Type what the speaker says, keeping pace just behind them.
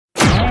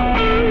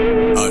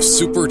a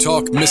Super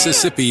Talk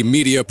Mississippi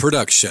media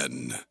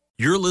production.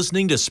 You're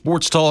listening to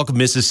Sports Talk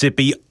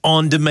Mississippi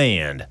On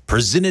Demand,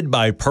 presented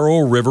by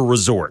Pearl River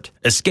Resort.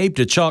 Escape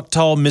to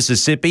Choctaw,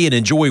 Mississippi and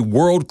enjoy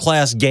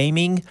world-class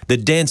gaming, the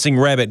Dancing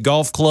Rabbit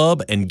Golf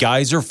Club, and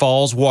Geyser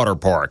Falls Water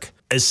Park.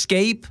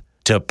 Escape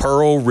to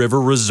Pearl River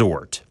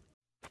Resort.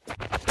 To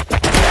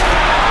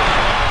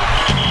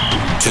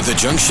the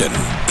junction,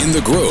 in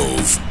the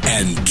Grove,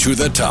 and to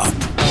the top.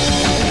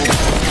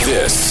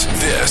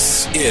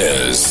 This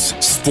is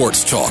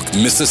Sports Talk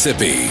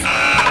Mississippi.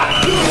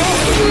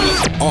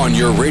 On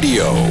your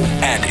radio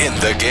and in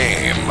the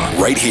game,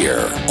 right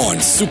here on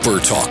Super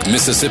Talk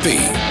Mississippi.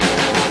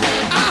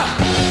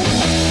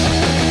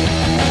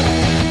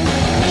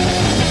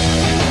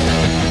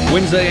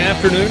 Wednesday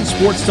afternoon,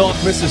 Sports Talk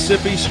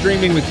Mississippi,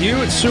 streaming with you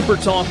at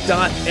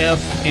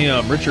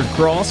supertalk.fm. Richard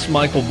Cross,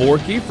 Michael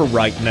Borky for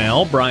right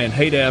now. Brian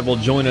Haydad will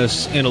join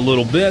us in a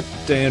little bit,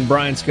 and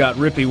Brian Scott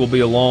Rippey will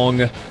be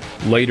along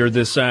later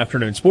this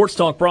afternoon. Sports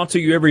Talk brought to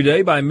you every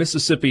day by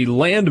Mississippi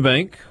Land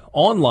Bank.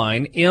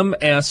 Online,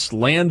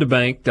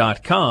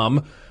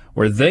 mslandbank.com,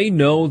 where they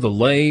know the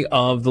lay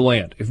of the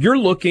land. If you're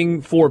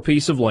looking for a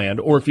piece of land,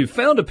 or if you've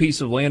found a piece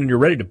of land and you're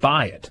ready to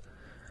buy it,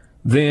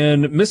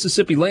 then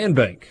Mississippi Land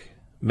Bank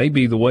may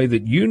be the way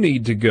that you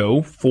need to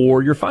go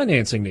for your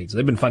financing needs.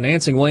 They've been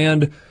financing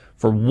land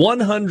for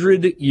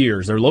 100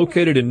 years. They're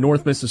located in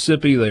North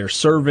Mississippi. They are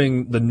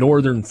serving the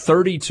northern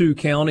 32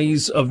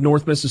 counties of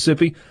North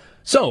Mississippi.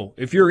 So,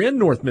 if you're in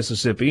North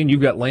Mississippi and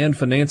you've got land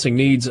financing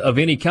needs of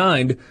any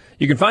kind,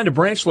 you can find a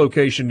branch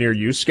location near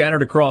you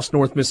scattered across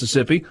North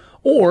Mississippi,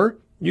 or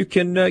you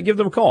can give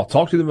them a call.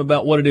 Talk to them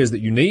about what it is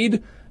that you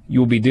need.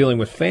 You'll be dealing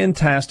with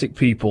fantastic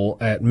people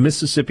at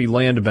Mississippi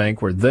Land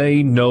Bank, where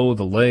they know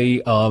the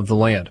lay of the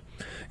land.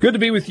 Good to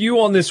be with you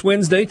on this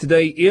Wednesday.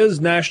 Today is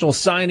National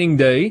Signing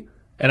Day,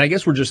 and I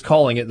guess we're just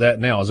calling it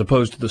that now as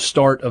opposed to the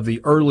start of the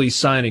early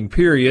signing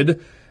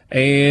period.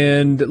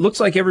 And it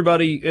looks like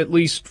everybody, at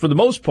least for the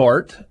most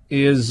part,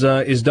 is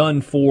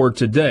done for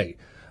today.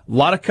 A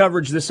lot of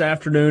coverage this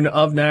afternoon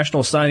of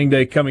National Signing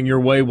Day coming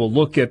your way. We'll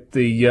look at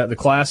the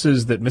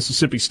classes that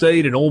Mississippi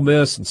State and Ole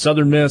Miss and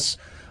Southern Miss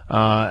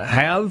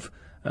have,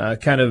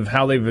 kind of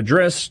how they've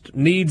addressed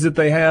needs that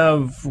they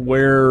have,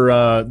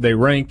 where they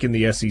rank in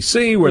the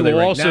SEC, where they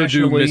rank nationally. We'll also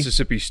do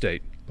Mississippi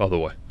State, by the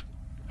way.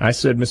 I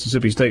said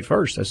Mississippi State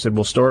first. I said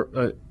we'll start.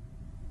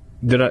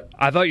 Did I?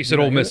 I thought you said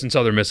Ole Miss and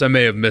Southern Miss. I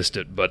may have missed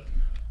it, but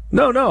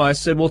no. I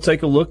said we'll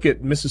take a look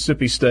at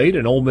Mississippi State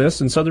and Ole Miss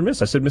and Southern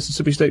Miss. I said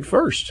Mississippi State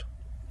first.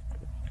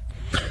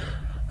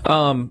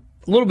 A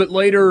little bit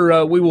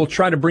later, we will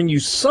try to bring you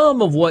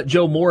some of what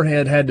Joe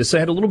Moorhead had to say.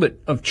 I had a little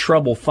bit of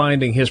trouble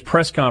finding his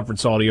press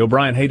conference audio.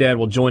 Brian Haydad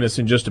will join us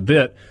in just a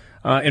bit.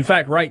 In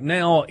fact, right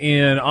now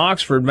in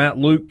Oxford, Matt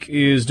Luke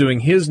is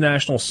doing his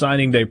National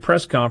Signing Day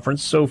press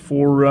conference. So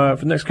for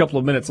the next couple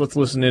of minutes, let's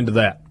listen into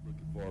that.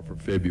 For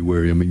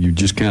February, I mean, you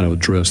just kind of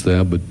addressed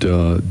that, but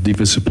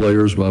defensive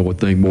players, I would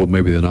think more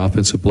maybe than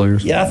offensive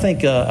players. Yeah,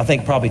 I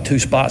think probably two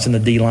spots in the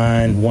D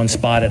line, one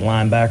spot at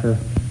linebacker.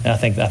 And I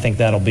think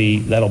that'll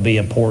be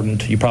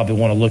important. You probably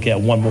want to look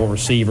at one more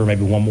receiver,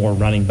 maybe one more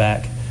running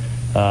back.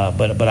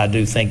 But I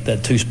do think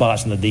that two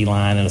spots in the D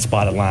line and a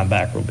spot at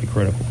linebacker will be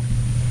critical.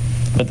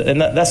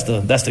 That's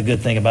the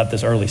good thing about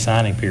this early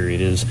signing period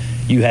is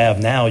you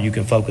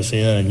can focus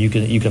in and you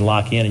can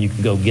lock in and you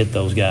can go get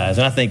those guys.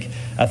 And I think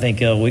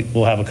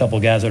we'll have a couple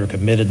of guys that are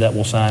committed that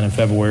will sign in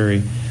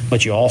February,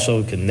 but you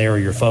also can narrow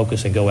your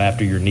focus and go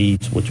after your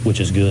needs, which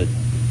is good.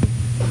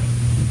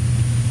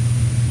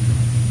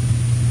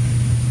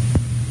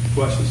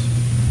 Questions?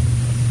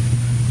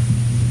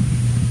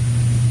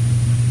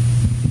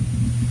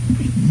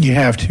 You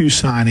have two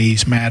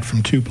signees, Matt,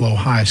 from Tupelo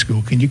High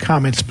School. Can you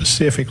comment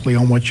specifically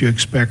on what you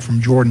expect from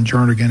Jordan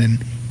Jernigan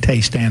and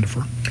Tay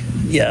Standifer?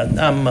 Yeah,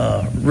 I'm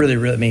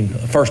really, I mean,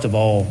 first of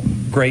all,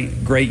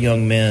 great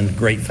young men,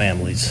 great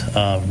families.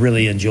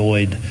 Really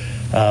enjoyed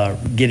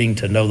getting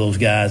to know those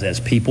guys as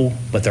people,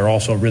 but they're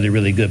also really,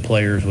 really good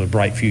players with a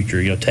bright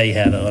future. You know, Tay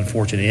had an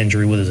unfortunate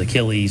injury with his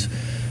Achilles,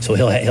 so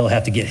he'll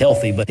have to get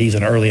healthy, but he's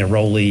an early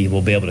enrollee.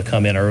 He'll be able to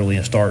come in early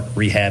and start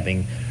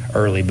rehabbing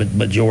early.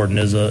 But Jordan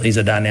he's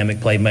a dynamic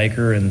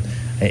playmaker, and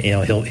you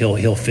know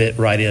he'll fit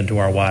right into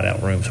our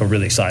wideout room. So we're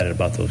really excited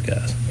about those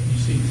guys. You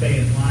see Tay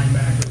as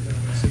linebacker?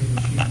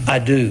 I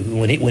do.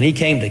 When he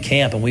came to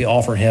camp and we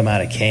offered him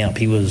out of camp,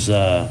 he was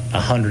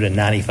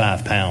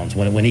 195 pounds.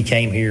 When he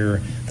came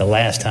here the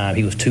last time,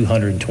 he was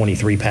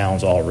 223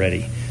 pounds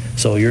already.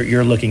 So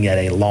you're looking at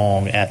a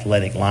long,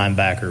 athletic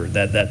linebacker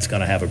that's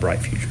going to have a bright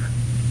future.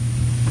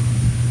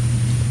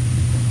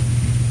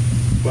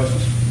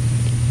 Questions?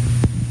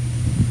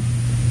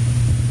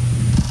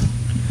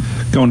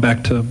 Going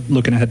back to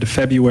looking ahead to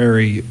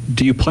February,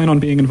 do you plan on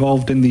being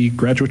involved in the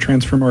graduate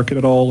transfer market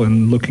at all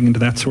and looking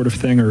into that sort of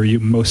thing, or are you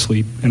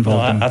mostly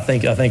involved? No, I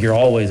think you're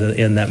always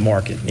in that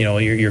market. You know,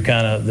 you're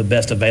kind of the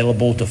best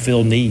available to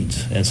fill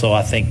needs, and so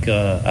I think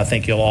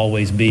you'll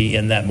always be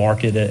in that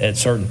market at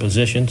certain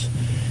positions,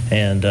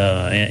 and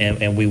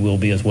we will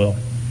be as well.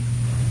 –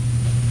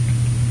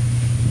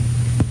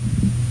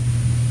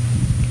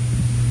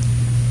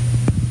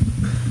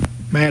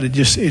 Matt,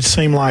 it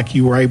seemed like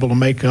you were able to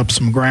make up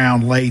some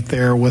ground late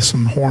there with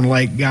some Horn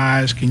Lake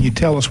guys. Can you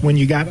tell us when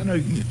you got? I know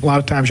a lot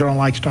of times you don't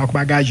like to talk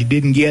about guys you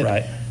didn't get,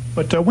 right?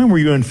 But when were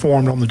you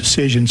informed on the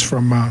decisions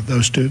from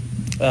those two?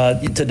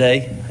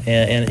 Today,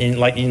 and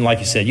like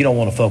you said, you don't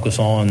want to focus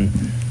on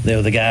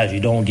the guys you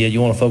don't get.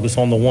 You want to focus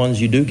on the ones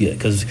you do get,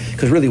 because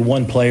really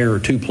one player or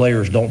two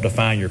players don't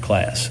define your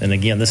class. And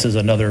again, this is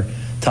another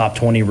top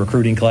 20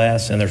 recruiting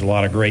class, and there's a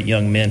lot of great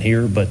young men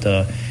here, but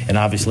and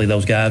obviously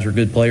those guys are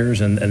good players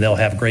and they'll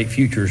have great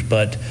futures,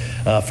 but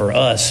for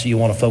us, you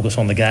want to focus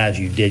on the guys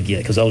you did get,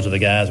 because those are the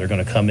guys that are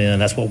going to come in.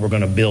 That's what we're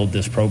going to build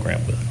this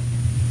program with.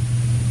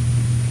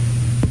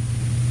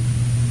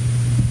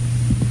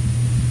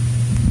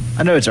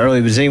 I know it's early,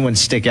 but does anyone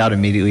stick out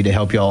immediately to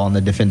help y'all on the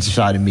defensive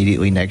side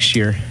immediately next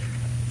year?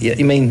 Yeah,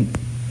 I mean,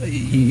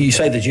 you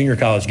say the junior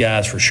college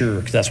guys for sure,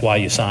 because that's why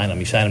you sign them.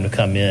 You sign them to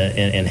come in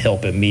and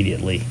help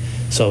immediately.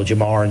 So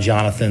Jamar and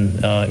Jonathan,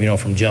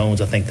 from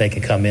Jones, I think they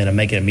can come in and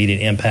make an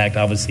immediate impact.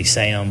 Obviously,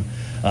 Sam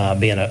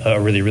being a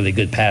really, really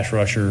good pass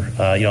rusher.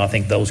 I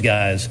think those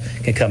guys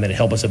can come in and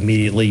help us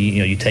immediately.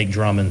 You take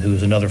Drummond,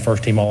 who's another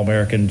first-team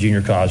All-American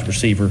junior college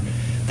receiver,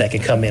 that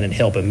can come in and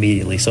help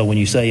immediately. So when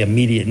you say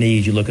immediate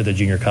needs, you look at the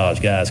junior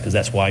college guys, because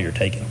that's why you're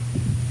taking them.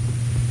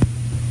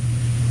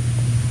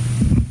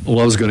 Well,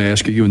 I was going to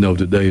ask you, even though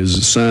today is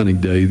a signing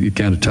day, it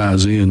kind of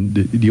ties in.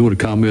 Do you want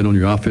to comment on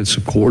your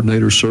offensive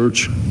coordinator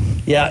search?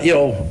 Yeah,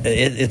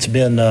 it's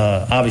been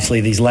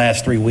obviously these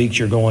last 3 weeks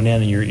you're going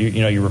in and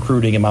you're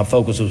recruiting, and my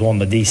focus was on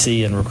the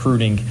DC and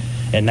recruiting,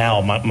 and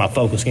now my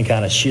focus can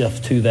kind of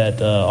shift to that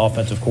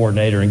offensive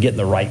coordinator and getting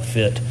the right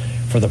fit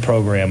for the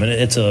program. And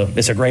it's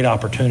a great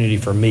opportunity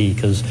for me,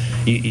 because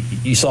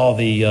you saw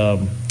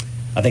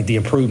I think the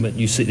improvement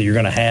you see that you're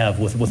going to have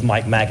with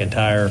Mike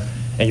McIntyre,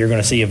 and you're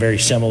going to see a very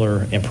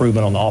similar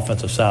improvement on the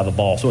offensive side of the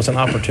ball. So it's an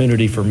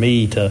opportunity for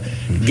me to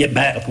get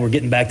back. We're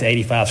getting back to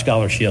 85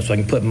 scholarships, so I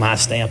can put my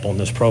stamp on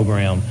this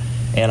program.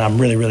 And I'm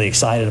really, really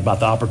excited about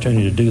the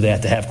opportunity to do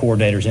that, to have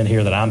coordinators in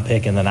here that I'm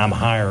picking, that I'm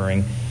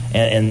hiring,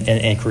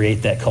 and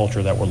create that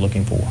culture that we're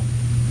looking for.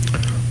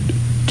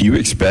 Do you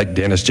expect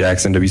Dennis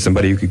Jackson to be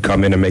somebody who could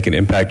come in and make an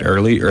impact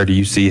early, or do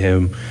you see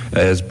him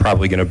as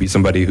probably going to be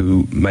somebody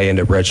who may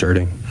end up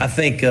redshirting? I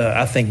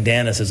think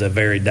Dennis is a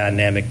very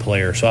dynamic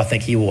player, so I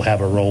think he will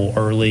have a role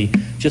early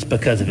just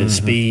because of his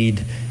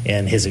speed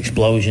and his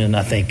explosion.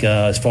 I think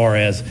as far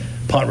as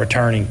punt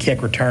returning,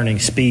 kick returning,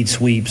 speed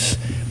sweeps,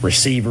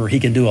 receiver, he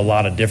can do a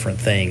lot of different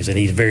things, and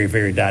he's very,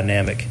 very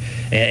dynamic,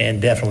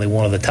 and definitely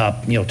one of the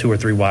top 2 or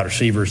 3 wide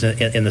receivers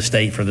in the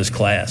state for this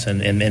class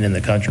and in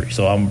the country.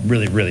 So I'm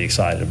really, really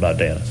excited about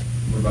Dennis.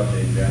 What about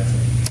Jaden Jackson?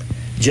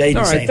 Jaden,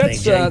 all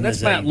right,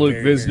 that's Matt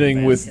Luke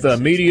visiting with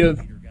media.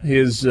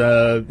 His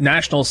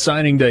National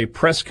Signing Day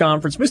press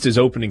conference. Missed his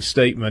opening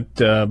statement,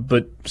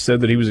 but said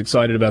that he was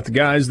excited about the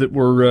guys that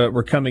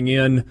were coming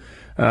in.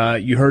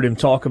 You heard him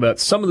talk about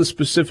some of the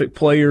specific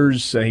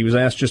players. He was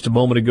asked just a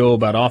moment ago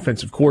about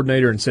offensive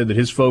coordinator, and said that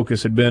his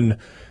focus had been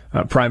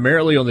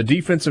primarily on the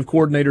defensive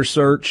coordinator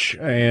search,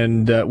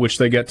 and which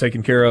they got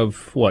taken care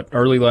of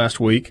early last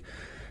week,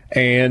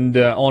 and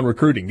on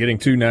recruiting, getting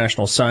to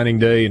National Signing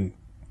Day, and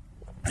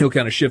he'll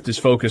kind of shift his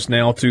focus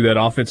now to that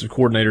offensive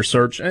coordinator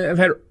search. I've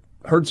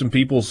heard some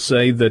people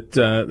say that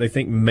they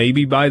think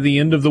maybe by the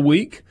end of the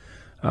week.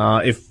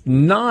 If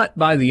not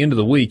by the end of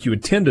the week, you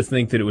would tend to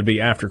think that it would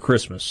be after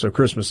Christmas. So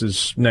Christmas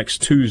is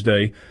next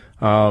Tuesday.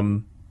 But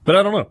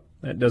I don't know.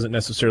 That doesn't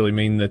necessarily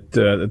mean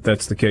that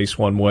that's the case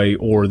one way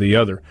or the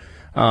other.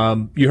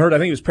 You heard, I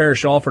think it was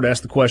Parrish Alford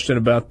asked the question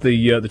about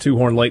the 2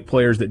 Horn Lake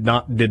players that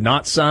did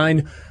not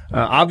sign.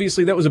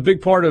 Obviously, that was a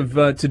big part of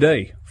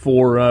today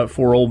for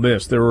Ole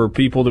Miss. There were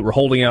people that were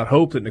holding out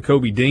hope that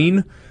Nakobe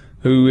Dean,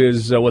 who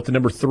is the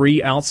number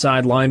 3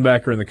 outside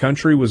linebacker in the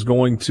country, was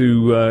going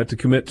to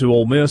commit to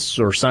Ole Miss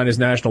or sign his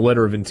national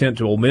letter of intent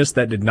to Ole Miss.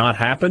 That did not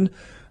happen.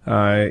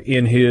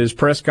 In his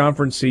press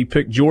conference, he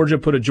picked Georgia,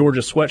 put a Georgia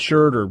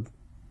sweatshirt or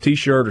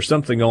T-shirt or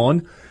something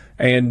on.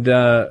 And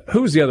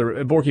who was the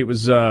other? Borky, it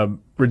was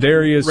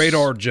Radarius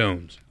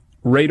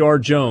Radar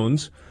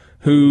Jones,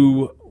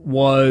 who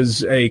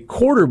was a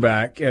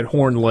quarterback at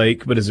Horn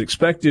Lake, but is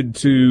expected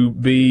to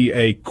be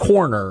a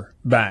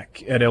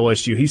cornerback at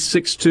LSU. He's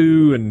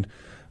 6'2" and,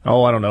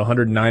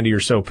 190 or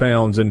so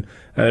pounds. And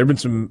there have been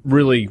some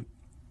really,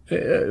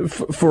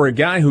 for a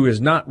guy who has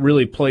not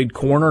really played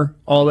corner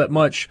all that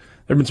much,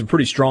 there have been some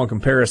pretty strong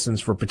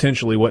comparisons for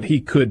potentially what he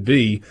could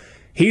be.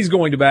 He's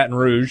going to Baton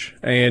Rouge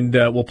and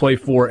will play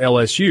for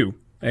LSU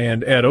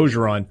and Ed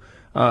Ogeron.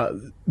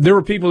 There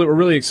were people that were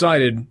really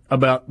excited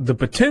about the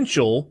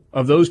potential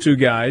of those 2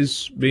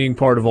 guys being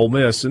part of Ole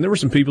Miss, and there were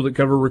some people that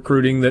cover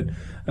recruiting that,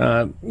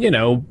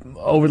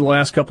 over the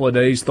last couple of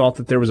days thought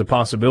that there was a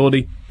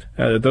possibility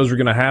that those were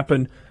going to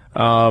happen.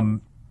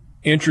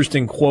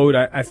 Interesting quote.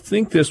 I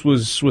think this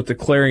was with the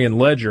Clarion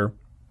Ledger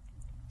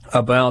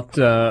about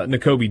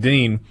Nakobe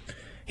Dean.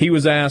 He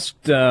was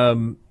asked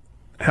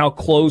how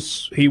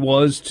close he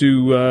was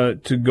to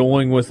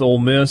going with Ole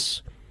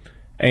Miss,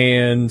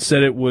 and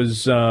said it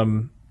was,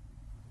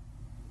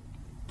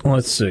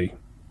 let's see.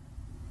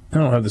 I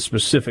don't have the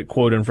specific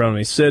quote in front of me.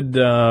 He said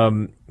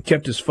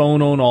kept his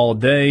phone on all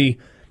day,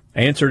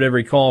 answered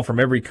every call from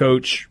every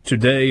coach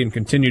today, and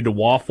continued to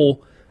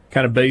waffle,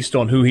 kind of based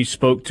on who he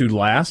spoke to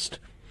last.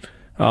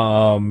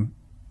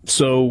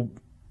 So,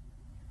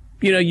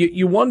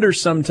 you wonder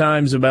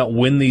sometimes about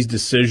when these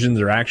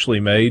decisions are actually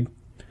made.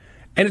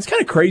 And it's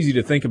kind of crazy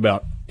to think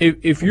about.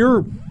 If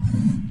you're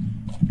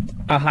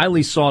a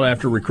highly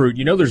sought-after recruit,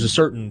 there's a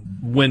certain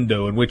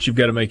window in which you've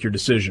got to make your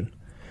decision.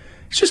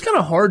 It's just kind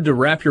of hard to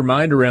wrap your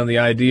mind around the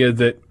idea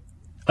that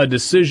a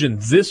decision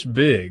this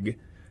big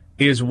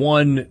is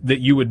one that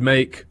you would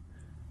make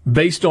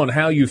based on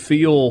how you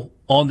feel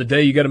on the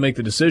day you got to make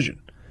the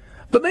decision.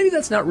 But maybe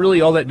that's not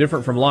really all that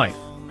different from life.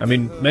 I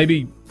mean,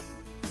 maybe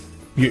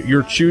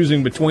you're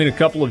choosing between a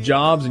couple of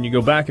jobs and you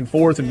go back and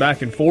forth,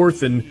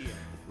 and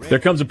there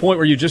comes a point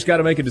where you just got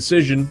to make a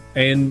decision,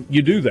 and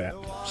you do that.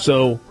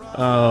 So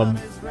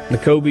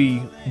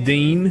Nakobe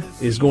Dean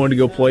is going to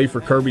go play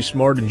for Kirby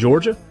Smart in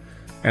Georgia.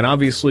 And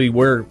obviously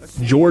where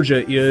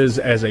Georgia is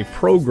as a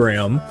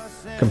program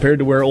compared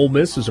to where Ole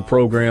Miss as a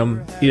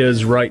program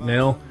is right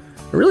now,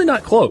 they're really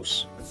not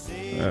close.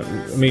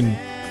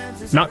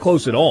 Not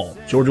close at all.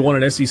 Georgia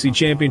won an SEC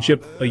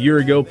championship a year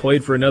ago,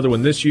 played for another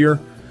one this year,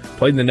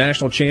 played in the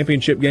national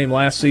championship game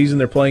last season.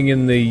 They're playing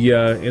in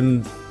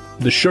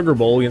the Sugar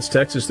Bowl against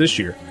Texas this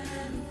year.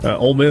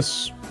 Ole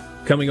Miss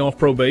coming off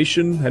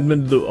probation, hadn't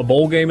been to a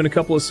bowl game in a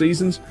couple of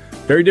seasons.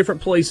 Very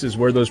different places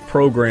where those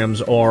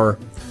programs are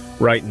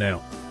right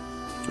now.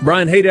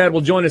 Brian Haydad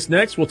will join us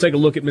next. We'll take a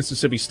look at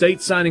Mississippi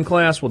State signing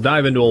class. We'll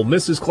dive into Ole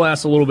Miss's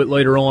class a little bit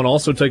later on.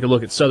 Also take a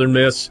look at Southern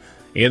Miss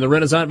in the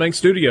Renaissance Bank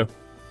studio.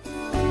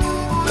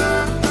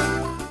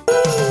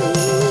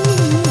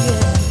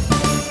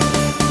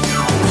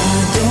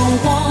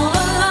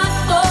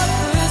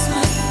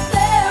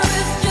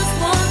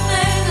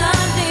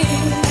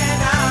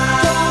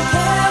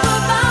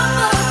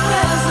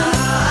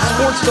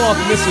 Sports Talk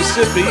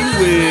Mississippi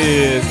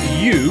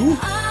with you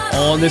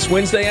on this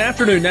Wednesday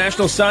afternoon,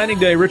 National Signing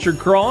Day. Richard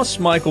Cross,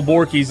 Michael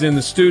Borky's in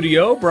the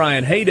studio.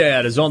 Brian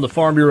Haydad is on the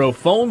Farm Bureau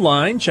phone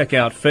line. Check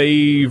out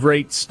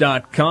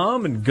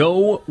favorites.com and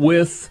go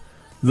with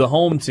the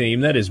home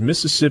team. That is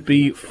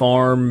Mississippi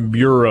Farm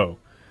Bureau.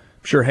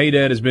 I'm sure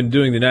Haydad has been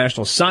doing the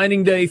National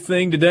Signing Day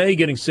thing today,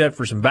 getting set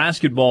for some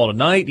basketball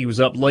tonight. He was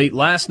up late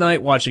last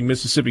night watching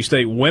Mississippi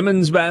State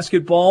women's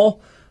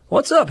basketball.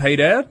 What's up,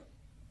 Haydad?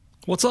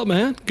 What's up,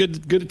 man?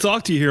 Good to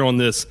talk to you here on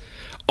this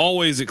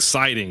always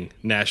exciting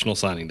National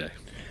Signing Day.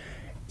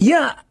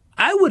 Yeah,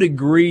 I would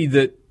agree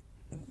that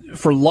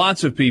for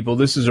lots of people,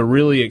 this is a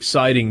really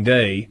exciting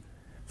day.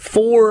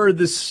 For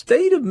the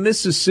state of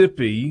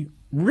Mississippi,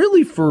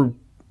 really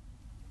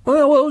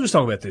we'll just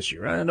talk about this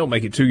year. I don't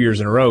make it 2 years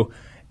in a row.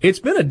 It's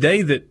been a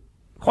day that,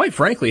 quite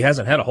frankly,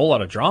 hasn't had a whole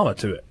lot of drama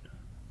to it.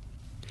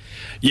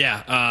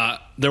 Yeah,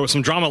 there was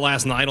some drama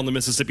last night on the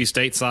Mississippi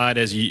State side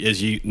as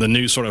the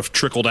news sort of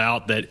trickled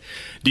out that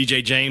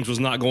DJ James was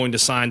not going to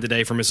sign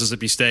today for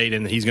Mississippi State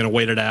and he's going to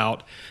wait it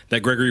out.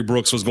 That Gregory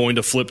Brooks was going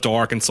to flip to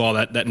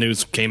Arkansas. That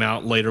news came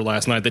out later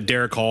last night. That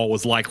Derek Hall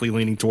was likely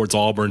leaning towards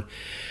Auburn.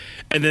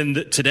 And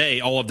then today,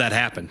 all of that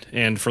happened.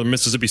 And for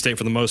Mississippi State,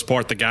 for the most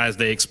part, the guys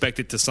they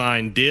expected to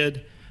sign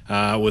did,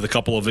 with a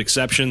couple of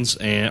exceptions,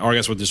 or I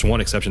guess with just one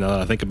exception now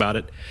that I think about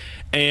it.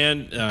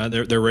 And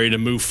they're ready to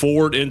move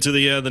forward into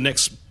the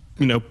next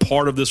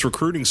part of this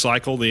recruiting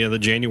cycle, the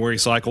January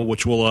cycle,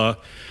 which will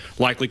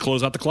likely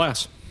close out the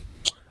class.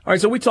 All right,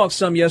 so we talked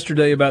some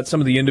yesterday about some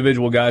of the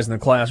individual guys in the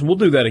class, and we'll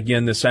do that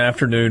again this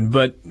afternoon.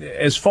 But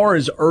as far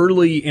as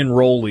early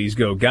enrollees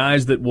go,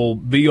 guys that will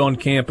be on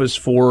campus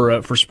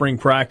for spring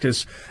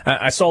practice,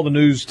 I saw the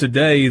news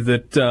today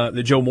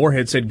that Joe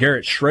Moorhead said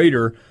Garrett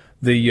Schrader,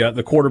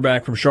 the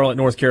quarterback from Charlotte,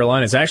 North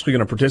Carolina, is actually going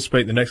to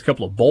participate in the next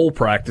couple of bowl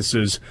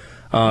practices.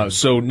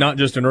 So not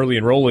just an early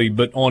enrollee,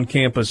 but on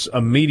campus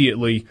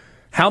immediately.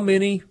 How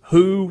many?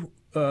 Who?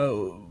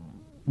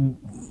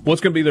 What's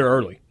going to be there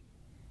early?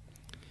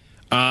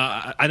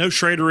 I know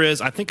Schrader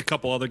is. I think a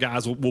couple other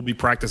guys will be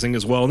practicing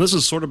as well. And this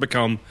has sort of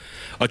become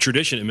a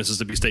tradition at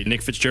Mississippi State.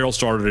 Nick Fitzgerald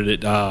started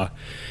it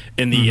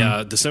in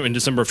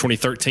December of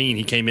 2013.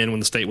 He came in when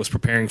the state was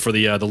preparing for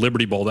the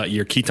Liberty Bowl that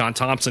year. Keaton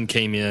Thompson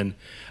came in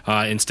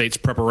state's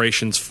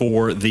preparations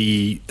for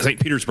the St.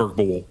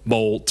 Petersburg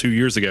Bowl 2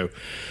 years ago.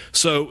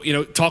 So,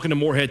 talking to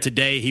Moorhead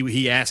today, he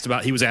was asked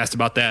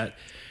about that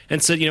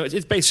and said,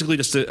 it's basically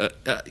just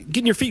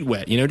getting your feet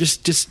wet.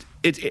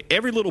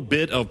 Every little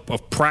bit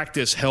of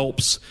practice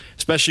helps,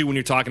 especially when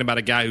you're talking about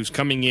a guy who's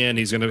coming in.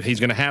 He's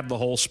gonna have the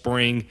whole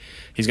spring.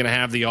 He's gonna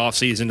have the off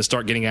season to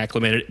start getting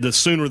acclimated. The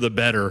sooner the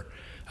better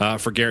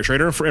for Garrett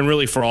Schrader and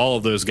really for all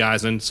of those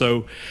guys. And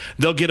so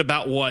they'll get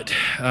about what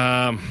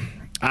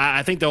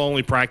I think they'll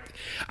only practice.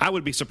 I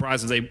would be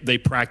surprised if they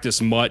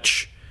practice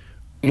much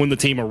when the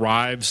team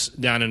arrives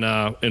down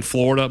in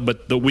Florida,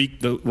 but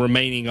the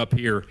remaining up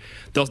here,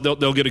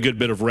 they'll get a good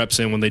bit of reps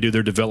in when they do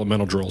their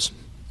developmental drills.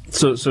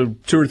 So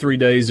 2 or 3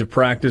 days of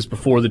practice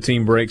before the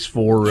team breaks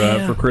for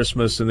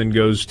Christmas, and then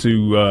goes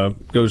to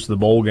the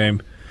bowl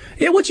game.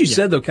 Yeah, what you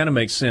said though kind of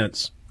makes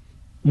sense.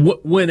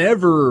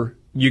 Whenever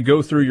you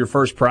go through your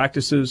first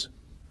practices,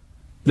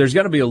 there's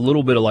got to be a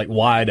little bit of like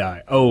wide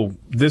eye. Oh,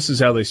 this is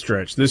how they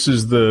stretch. This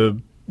is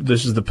the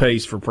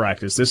pace for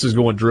practice. This is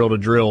going drill to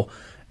drill.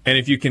 And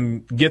if you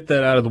can get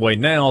that out of the way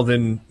now,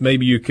 then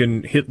maybe you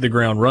can hit the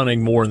ground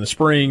running more in the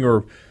spring,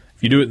 or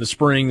if you do it in the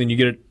spring, then you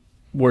get it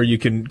where you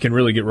can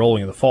really get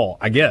rolling in the fall,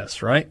 I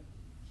guess, right?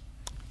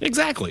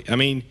 Exactly. I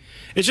mean,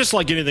 it's just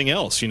like anything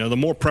else. You know, the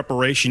more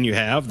preparation you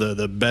have,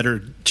 the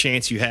better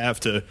chance you have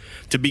to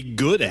be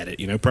good at it.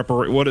 You know,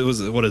 what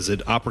is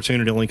it?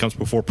 Opportunity only comes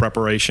before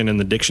preparation in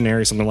the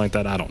dictionary, something like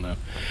that. I don't know.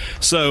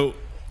 So,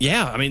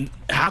 yeah, I mean,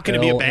 how can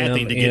it be a bad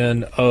thing to get?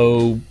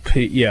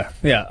 LMNOP.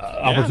 Yeah.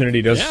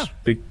 Opportunity does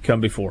come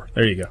before.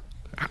 There you go.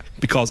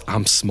 Because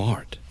I'm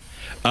smart.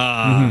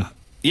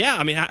 Yeah,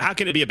 I mean, how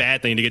can it be a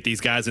bad thing to get these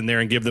guys in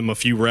there and give them a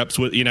few reps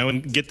with, you know,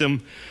 and get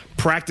them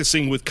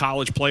practicing with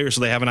college players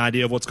so they have an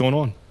idea of what's going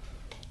on?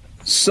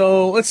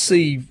 So let's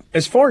see.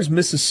 As far as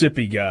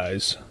Mississippi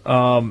guys,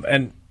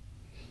 and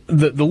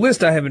the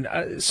list I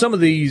haven't. Some of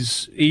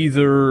these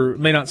either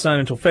may not sign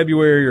until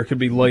February or could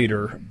be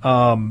later.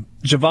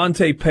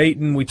 Javonte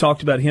Payton, we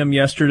talked about him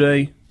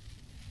yesterday.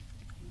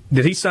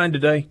 Did he sign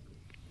today?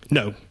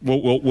 No,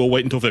 we'll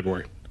wait until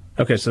February.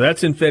 Okay, so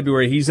that's in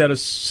February. He's out of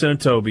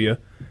Senatobia.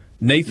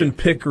 Nathan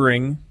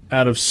Pickering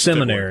out of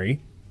Seminary.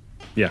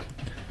 Yeah.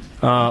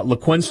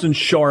 LaQuinston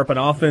Sharp, an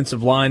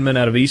offensive lineman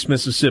out of East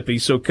Mississippi,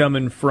 so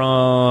coming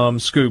from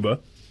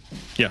Scuba.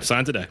 Yeah,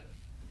 signed today.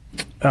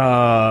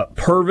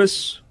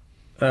 Purvis,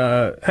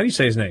 how do you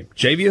say his name?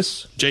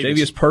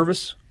 Javius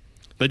Purvis?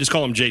 They just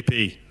call him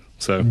JP.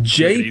 So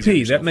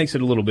JP, that makes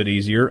it a little bit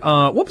easier.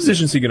 What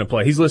position is he going to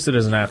play? He's listed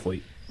as an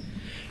athlete.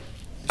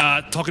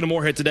 Talking to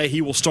Moorhead today,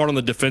 he will start on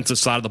the defensive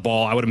side of the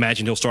ball. I would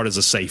imagine he'll start as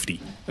a safety.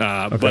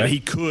 But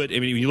he could, I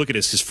mean, when you look at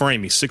his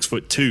frame, he's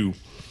 6'2".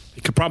 He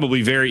could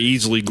probably very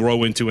easily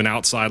grow into an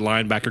outside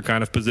linebacker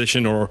kind of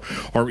position, or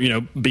you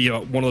know, be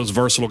one of those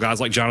versatile guys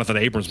like Jonathan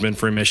Abrams been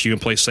for MSU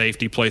and play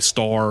safety, play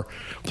star,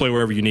 play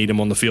wherever you need him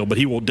on the field. But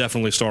he will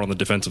definitely start on the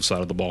defensive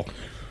side of the ball.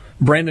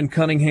 Brandon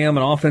Cunningham,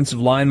 an offensive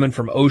lineman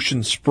from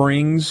Ocean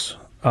Springs.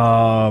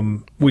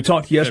 We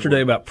talked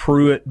yesterday about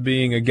Pruitt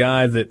being a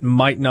guy that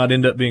might not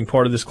end up being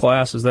part of this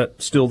class. Is that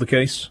still the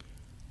case?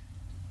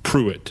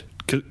 Pruitt.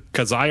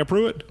 Keziah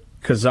Pruitt?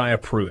 Keziah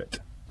Pruitt.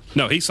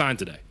 No, he signed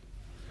today.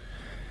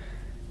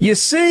 You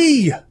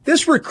see,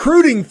 this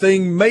recruiting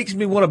thing makes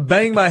me want to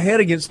bang my head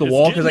against the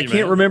wall because I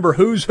can't remember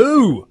who's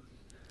who.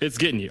 It's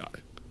getting you.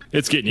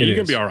 You're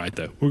going to be all right,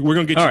 though. We're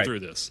going to get you through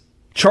this.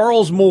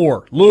 Charles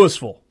Moore,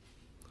 Louisville.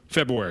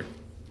 February.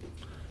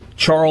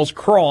 Charles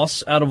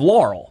Cross out of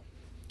Laurel.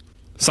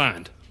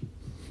 Signed.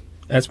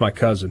 That's my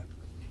cousin.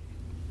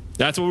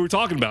 That's what we were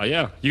talking about,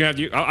 yeah.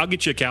 I'll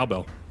get you a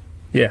cowbell.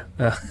 Yeah.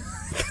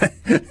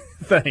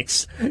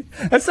 Thanks.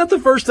 That's not the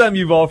first time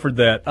you've offered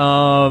that.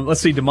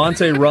 Let's see.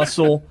 DeMonte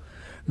Russell,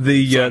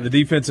 the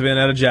defensive end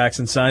out of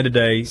Jackson, signed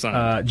today.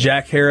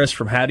 Jack Harris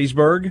from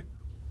Hattiesburg.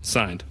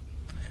 Signed.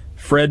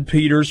 Fred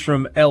Peters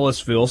from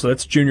Ellisville. So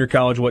that's junior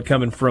college,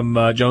 coming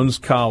from Jones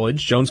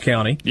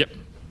County. Yep.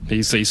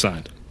 He's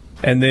signed.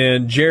 And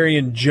then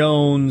Jarian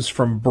Jones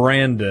from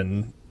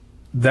Brandon.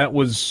 That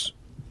was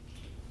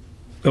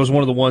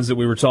one of the ones that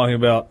we were talking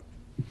about.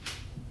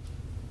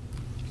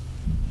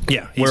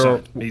 Yeah, he's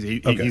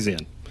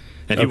in.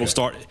 And he will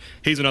start.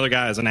 He's another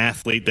guy as an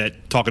athlete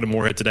that, talking to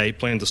Moorhead today,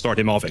 plans to start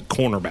him off at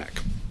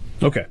cornerback.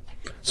 Okay.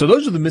 So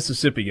those are the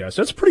Mississippi guys.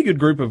 That's a pretty good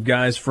group of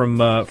guys from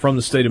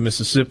the state of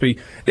Mississippi.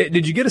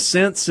 Did you get a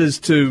sense as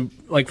to,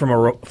 like, from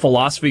a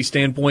philosophy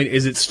standpoint,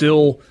 is it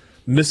still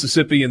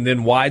Mississippi and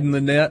then widen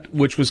the net,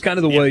 which was kind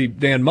of the way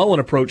Dan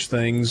Mullen approached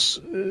things?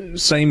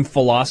 Same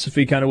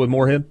philosophy kind of with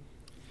Moorhead?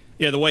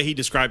 Yeah, the way he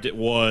described it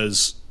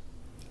was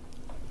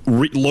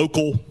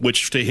local,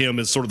 which to him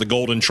is sort of the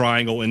golden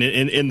triangle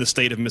in the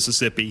state of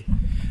Mississippi.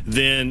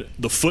 Then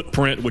the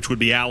footprint, which would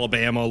be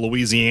Alabama,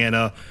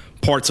 Louisiana,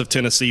 parts of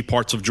Tennessee,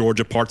 parts of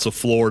Georgia, parts of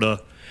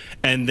Florida,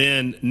 and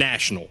then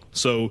national.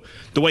 So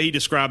the way he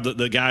described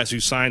the guys who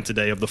signed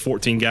today, of the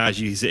 14 guys,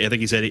 I think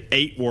he said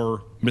 8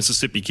 were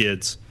Mississippi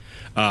kids,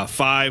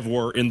 5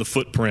 were in the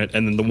footprint,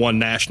 and then the one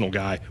national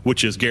guy,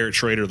 which is Garrett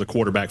Schrader, the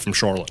quarterback from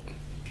Charlotte.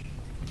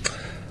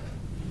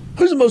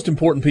 Who's the most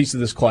important piece of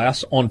this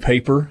class on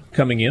paper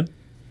coming in?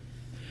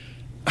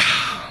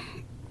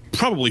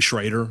 Probably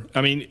Schrader.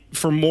 I mean,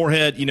 for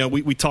Moorhead,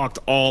 we talked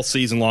all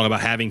season long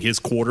about having his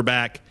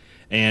quarterback,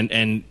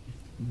 and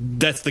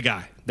that's the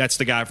guy. That's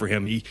the guy for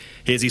him.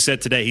 As he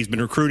said today, he's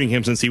been recruiting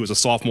him since he was a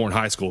sophomore in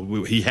high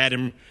school. He had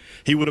him.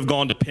 He would have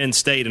gone to Penn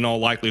State in all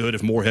likelihood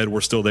if Moorhead were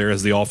still there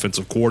as the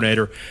offensive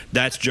coordinator.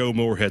 That's Joe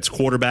Moorhead's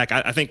quarterback.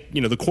 I think,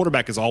 the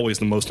quarterback is always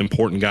the most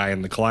important guy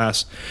in the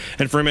class.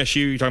 And for MSU,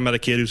 you're talking about a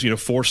kid who's,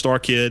 4-star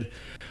kid,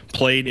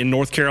 played in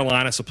North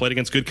Carolina, so played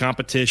against good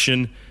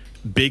competition.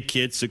 Big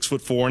kid,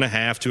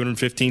 6'4.5",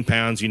 215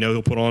 pounds.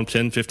 He'll put on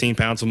 10, 15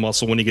 pounds of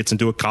muscle when he gets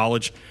into a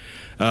college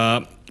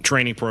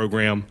training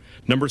program.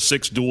 Number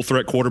 6 dual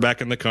threat quarterback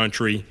in the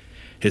country.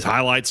 His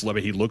highlights,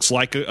 he looks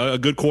like a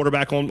good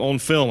quarterback on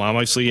film.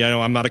 Obviously,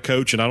 I'm not a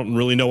coach and I don't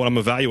really know what I'm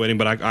evaluating,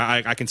 but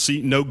I can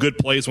know good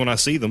plays when I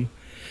see them.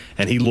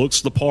 and he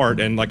looks the part.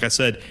 And like I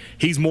said,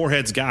 he's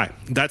Moorhead's guy.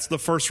 That's the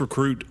first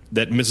recruit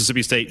that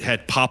Mississippi State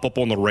had pop up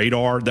on the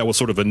radar that was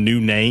sort of a new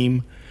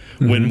name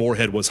when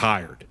Moorhead was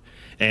hired.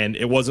 And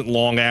it wasn't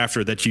long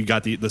after that you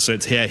got the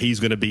sense, yeah, he's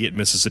going to be at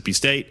Mississippi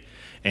State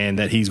and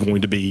that he's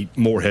going to be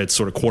Moorhead's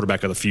sort of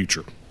quarterback of the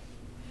future.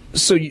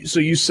 So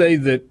you say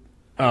that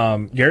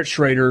Garrett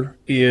Schrader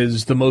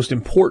is the most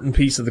important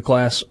piece of the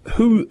class.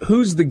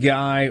 Who's the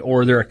guy,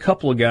 or are there a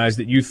couple of guys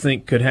that you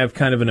think could have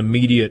kind of an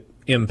immediate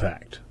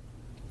impact?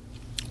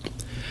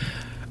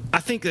 I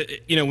think that,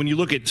 when you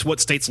look at what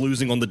State's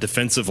losing on the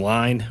defensive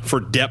line for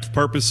depth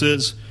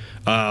purposes,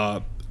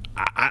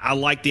 I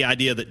like the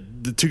idea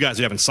that the two guys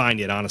who haven't signed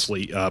yet,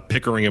 honestly,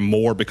 Pickering and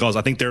Moore, because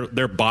I think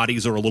their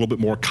bodies are a little bit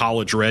more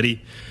college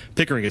ready.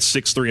 Pickering is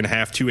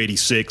 6'3.5",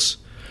 286.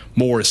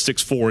 Moore is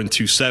 6'4" and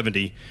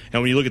 270.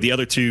 And when you look at the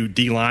other two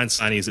D-line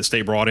signings that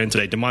State brought in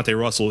today, DeMonte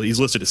Russell, he's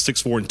listed at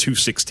 6'4" and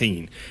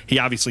 216. He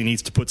obviously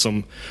needs to put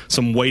some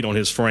weight on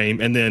his frame.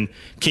 And then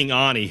King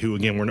Ani, who,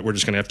 again, we're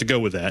just going to have to go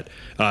with that,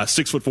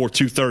 6'4",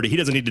 230. He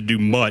doesn't need to do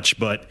much,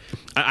 but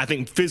I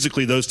think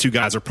physically those two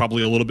guys are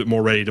probably a little bit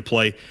more ready to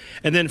play.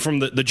 And then from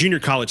the junior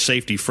college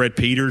safety, Fred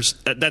Peters,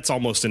 that's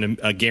almost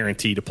a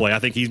guarantee to play. I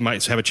think he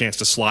might have a chance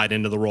to slide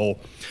into the role.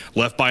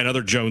 Left by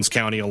another Jones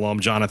County alum,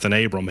 Jonathan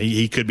Abram.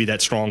 He could be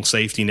that strong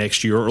safety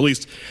next year, or at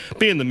least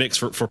be in the mix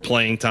for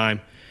playing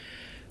time.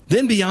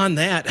 Then beyond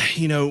that,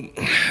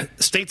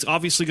 State's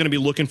obviously going to be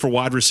looking for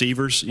wide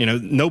receivers.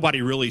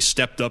 Nobody really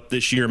stepped up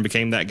this year and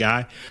became that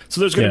guy. So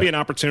there's going to be an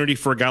opportunity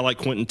for a guy like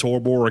Quentin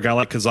Torbor or a guy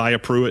like Keziah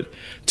Pruitt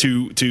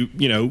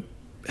to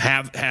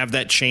have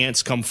that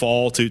chance come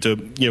fall to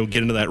get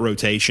into that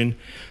rotation.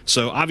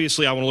 So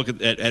obviously I want to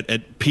look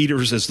at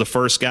Peters as the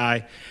first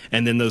guy,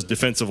 and then those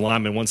defensive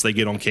linemen once they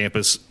get on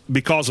campus.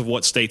 Because of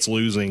what State's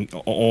losing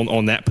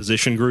on that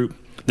position group,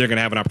 they're going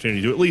to have an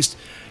opportunity to at least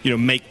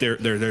make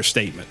their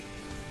statement.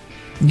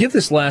 Give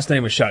this last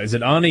name a shot. Is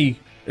it Ani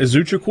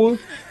Izuchukwu?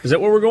 Is that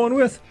what we're going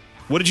with?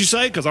 What did you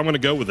say? Because I'm going to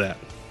go with that.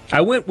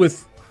 I went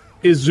with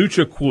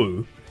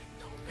Izuchukwu.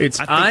 It's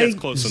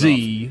Izuchukwu.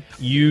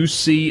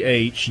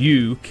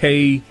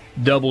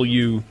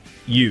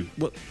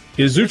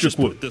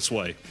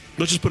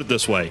 Let's just put it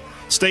this way.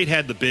 State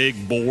had the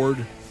big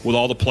board with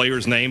all the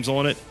players' names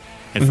on it,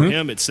 and for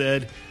him it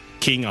said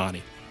King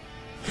Ani.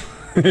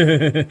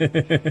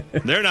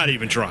 They're not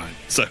even trying.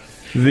 So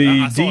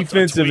the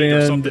defensive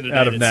end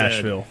out of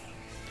Nashville.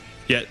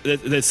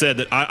 They said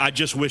that I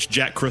just wish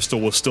Jack Crystal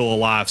was still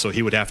alive so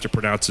he would have to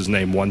pronounce his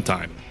name one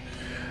time.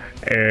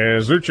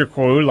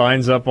 Izuchukwu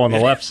lines up on the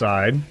left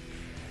side.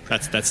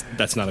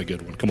 That's not a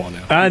good one. Come on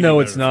now. I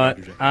know it's not.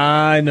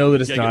 I know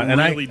that it's not.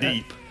 And really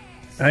deep.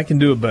 I can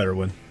do a better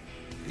one.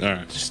 All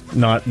right. Just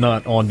not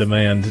on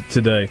demand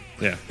today.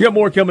 Yeah. We got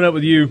more coming up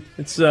with you.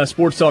 It's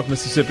Sports Talk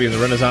Mississippi in the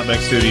Renaissance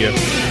Bank studio.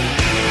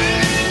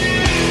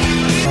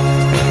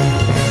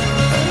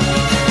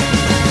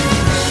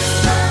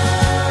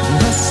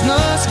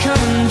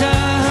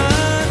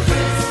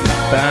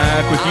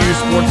 Back with you,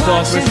 Sports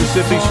Talk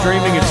Mississippi,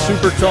 streaming at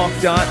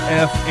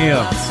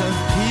supertalk.fm.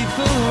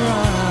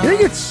 You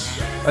think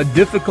it's a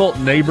difficult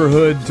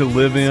neighborhood to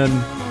live in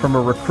from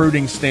a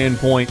recruiting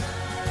standpoint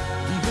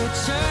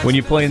when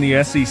you play in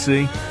the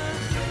SEC?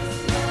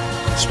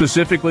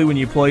 Specifically when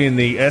you play in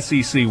the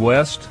SEC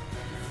West?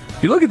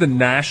 If you look at the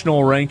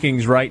national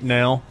rankings right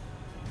now,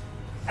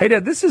 hey,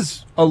 Dad, this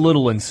is a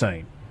little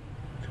insane.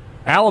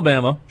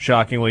 Alabama,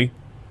 shockingly,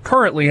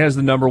 currently has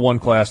the number one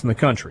class in the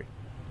country.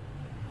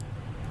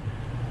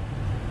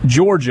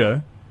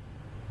 Georgia,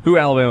 who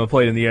Alabama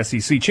played in the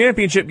SEC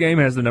championship game,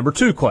 has the number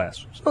 2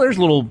 class. So there's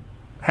a little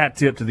hat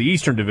tip to the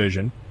Eastern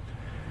Division.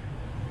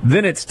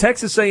 Then it's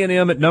Texas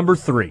A&M at number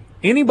 3.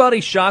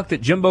 Anybody shocked that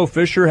Jimbo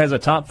Fisher has a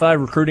top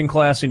 5 recruiting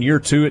class in year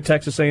 2 at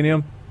Texas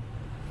A&M?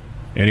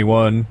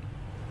 Anyone?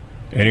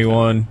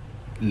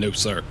 No,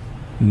 sir.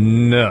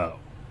 No.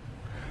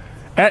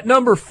 At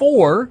number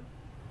 4,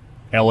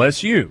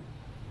 LSU.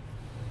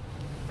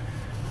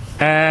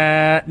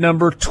 At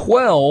number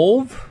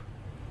 12,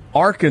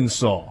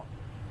 Arkansas.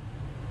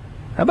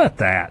 How about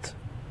that?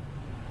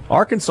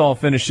 Arkansas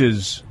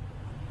finishes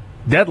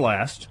dead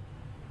last,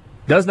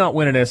 does not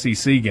win an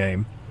SEC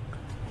game,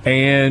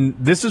 and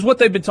this is what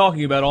they've been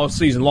talking about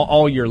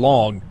all year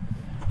long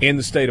in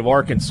the state of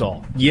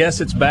Arkansas.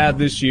 Yes, it's bad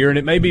this year, and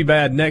it may be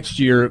bad next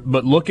year,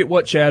 but look at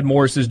what Chad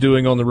Morris is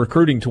doing on the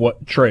recruiting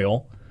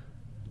trail.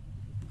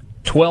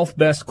 12th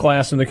best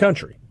class in the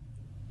country.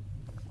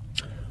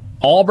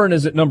 Auburn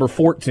is at number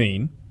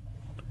 14.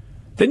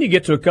 Then you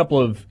get to a couple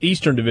of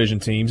Eastern Division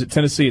teams, at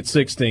Tennessee at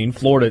 16,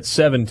 Florida at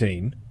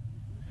 17,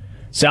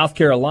 South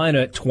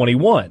Carolina at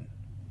 21.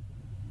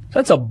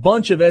 That's a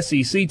bunch of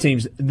SEC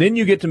teams. Then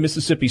you get to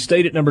Mississippi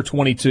State at number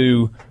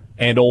 22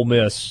 and Ole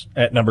Miss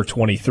at number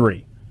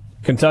 23.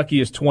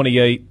 Kentucky is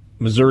 28,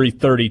 Missouri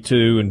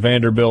 32, and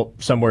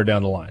Vanderbilt somewhere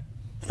down the line,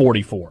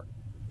 44.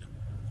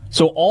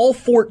 So all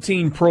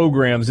 14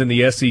 programs in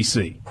the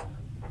SEC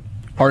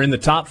are in the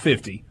top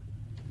 50.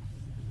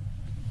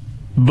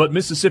 But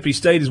Mississippi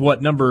State is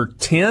number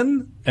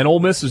 10, and Ole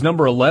Miss is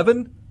number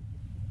 11?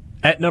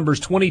 at numbers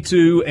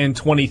 22 and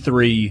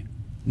 23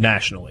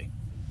 nationally.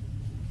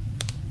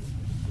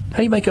 How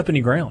do you make up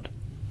any ground?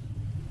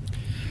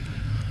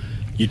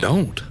 You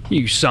don't.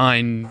 You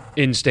sign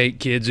in-state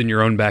kids in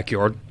your own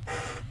backyard.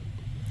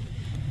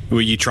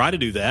 Well, you try to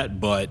do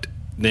that, but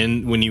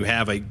then when you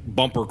have a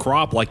bumper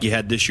crop like you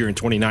had this year in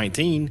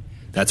 2019,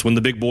 that's when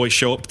the big boys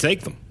show up to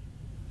take them.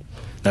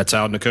 That's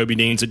how Nakobe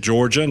Dean's at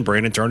Georgia and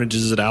Brandon Turnage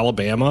is at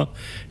Alabama.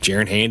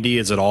 Jaron Handy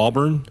is at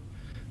Auburn.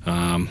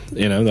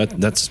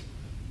 That's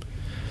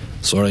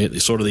sort of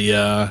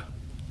the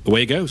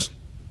way it goes.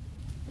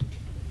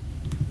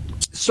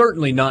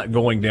 Certainly not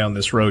going down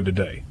this road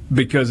today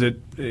because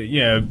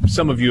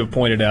some of you have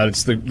pointed out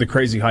it's the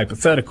crazy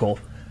hypothetical,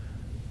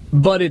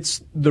 but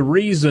it's the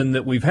reason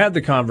that we've had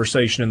the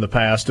conversation in the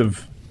past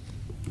of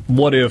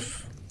what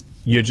if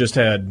you just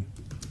had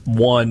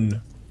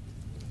one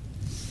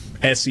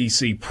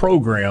SEC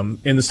program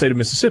in the state of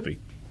Mississippi.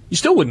 You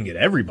still wouldn't get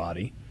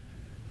everybody.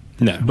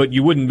 No. But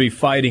you wouldn't be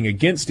fighting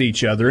against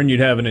each other, and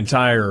you'd have an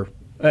entire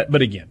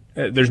but again,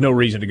 there's no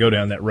reason to go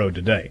down that road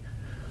today.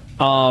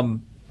 What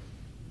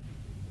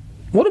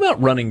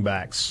about running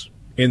backs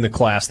in the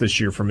class this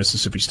year for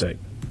Mississippi State?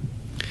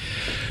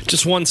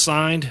 Just one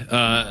signed.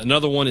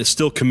 Another one is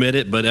still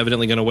committed, but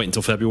evidently going to wait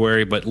until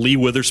February. But Lee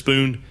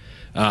Witherspoon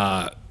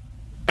out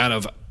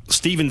of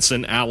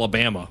Stevenson,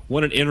 Alabama.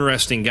 What an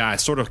interesting guy.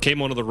 Sort of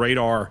came onto the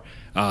radar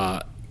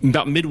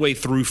about midway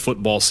through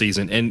football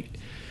season. And,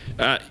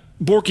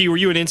 Borky, were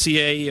you an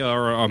NCAA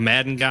or a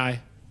Madden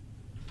guy?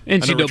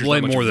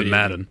 NCAA more than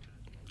Madden.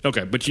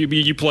 Okay, but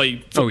you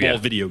play football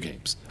video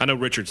games. I know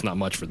Richard's not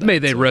much for that. May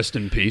they rest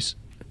in peace.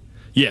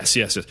 Yes.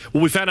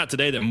 Well, we found out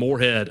today that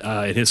Moorhead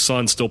and his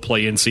son still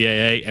play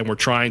NCAA, and we're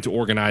trying to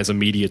organize a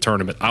media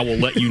tournament. I will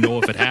let you know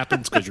if it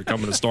happens because you're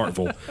coming to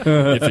Starkville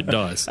if it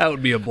does. That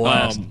would be a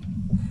blast.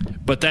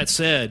 But that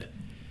said,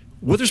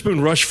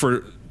 Witherspoon rushed for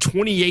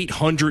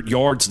 2,800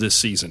 yards this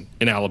season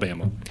in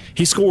Alabama.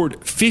 He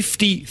scored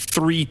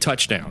 53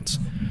 touchdowns.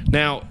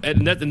 Now,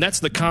 and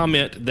that's the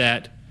comment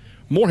that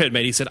Moorhead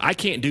made. He said, I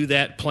can't do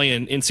that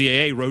playing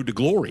NCAA Road to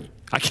Glory.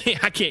 I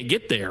can't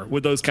get there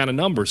with those kind of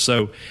numbers.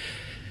 So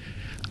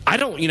I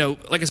don't,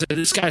 like I said,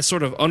 this guy's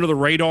sort of under the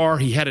radar.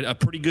 He had a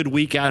pretty good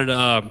week out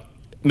at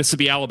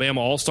Mississippi Alabama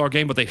All-Star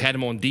game, but they've had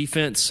him on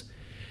defense.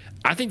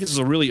 I think this is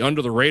a really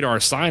under the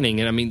radar signing,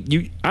 and I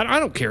mean, I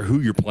don't care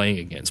who you're playing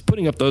against.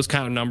 Putting up those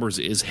kind of numbers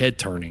is head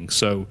turning.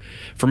 So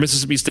for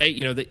Mississippi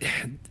State,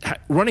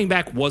 running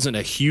back wasn't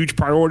a huge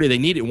priority. They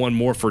needed one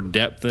more for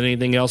depth than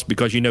anything else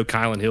because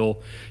Kylan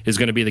Hill is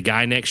going to be the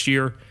guy next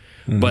year.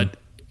 Mm-hmm. But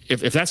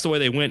if that's the way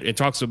they went, it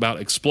talks about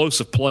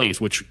explosive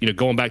plays, which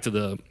going back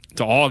to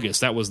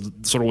August, that was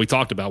sort of what we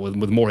talked about with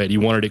Moorhead.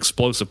 You wanted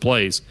explosive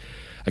plays.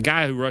 A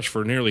guy who rushed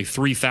for nearly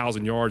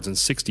 3,000 yards and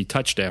 60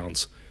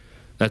 touchdowns.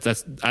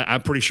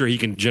 I'm pretty sure he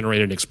can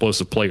generate an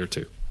explosive play or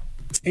two.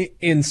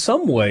 In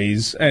some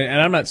ways, and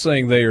I'm not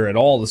saying they are at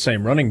all the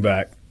same running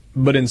back,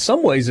 but in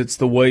some ways it's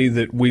the way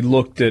that we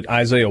looked at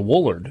Isaiah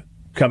Woolard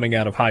coming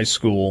out of high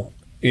school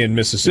in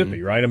Mississippi,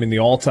 mm-hmm. right? I mean, the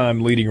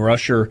all-time leading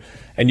rusher,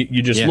 and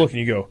you just look and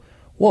you go,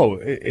 whoa,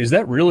 is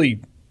that really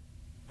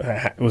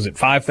 – was it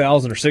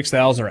 5,000 or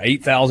 6,000 or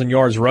 8,000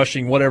 yards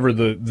rushing, whatever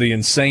the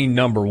insane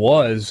number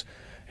was?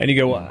 And you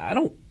go, well, I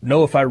don't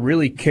know if I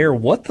really care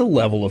what the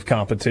level of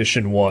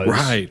competition was.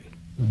 Right.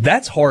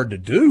 That's hard to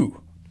do.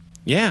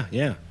 Yeah.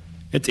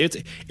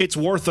 It's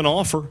worth an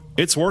offer.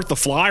 It's worth the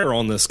flyer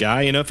on this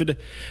guy. If it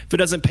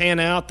doesn't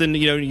pan out, then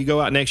you go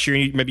out next year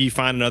and maybe you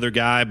find another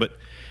guy. But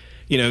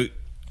you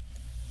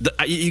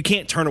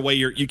can't turn away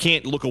you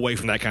can't look away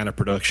from that kind of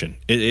production.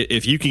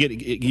 If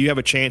you have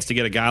a chance to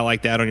get a guy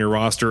like that on your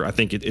roster, I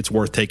think it's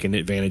worth taking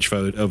advantage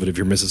of it if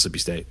you're Mississippi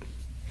State.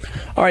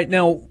 All right,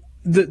 now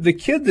the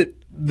kid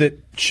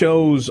that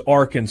chose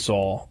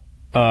Arkansas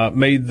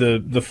made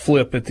the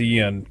flip at the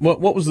end.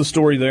 What was the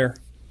story there?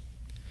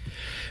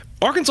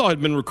 Arkansas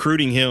had been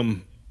recruiting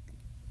him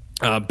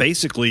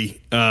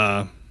basically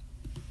throughout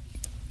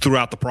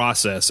the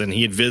process, and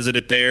he had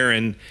visited there,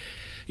 and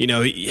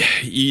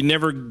you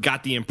never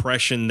got the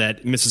impression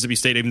that Mississippi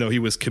State, even though he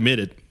was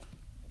committed,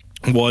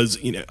 was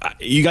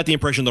you got the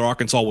impression that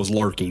Arkansas was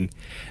lurking,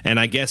 and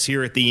I guess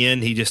here at the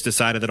end he just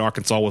decided that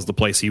Arkansas was the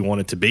place he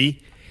wanted to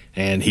be,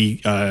 and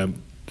he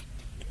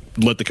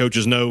let the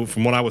coaches know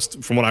from what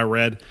I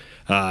read.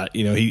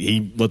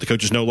 He let the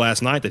coaches know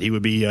last night that he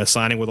would be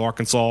signing with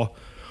Arkansas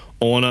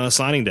on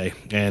signing day,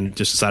 and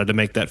just decided to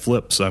make that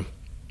flip. So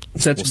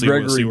we'll see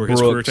where his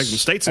career takes him.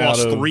 State's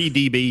lost 3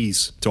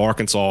 DBs to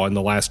Arkansas in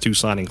the last 2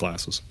 signing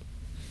classes.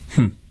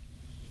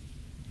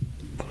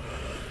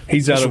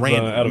 He's out of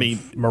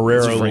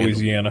Marrero,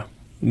 Louisiana,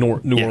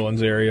 New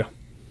Orleans area.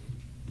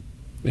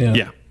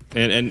 Yeah,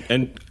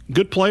 and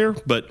good player,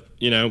 but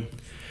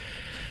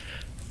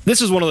this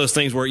is one of those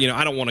things where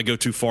I don't want to go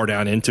too far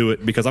down into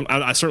it because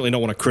I certainly don't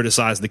want to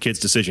criticize the kid's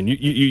decision.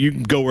 You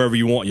can go wherever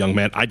you want, young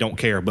man. I don't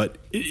care, but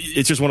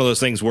it's just one of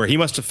those things where he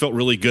must have felt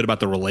really good about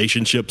the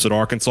relationships at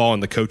Arkansas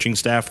and the coaching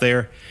staff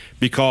there,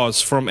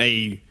 because from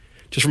a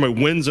just from a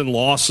wins and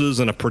losses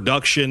and a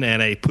production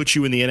and a put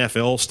you in the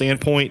NFL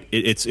standpoint,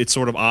 it's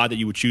sort of odd that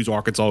you would choose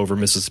Arkansas over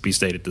Mississippi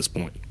State at this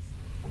point.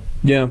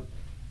 Yeah.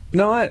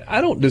 No,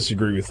 I don't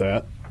disagree with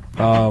that.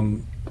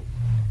 And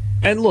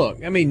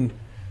look, I mean,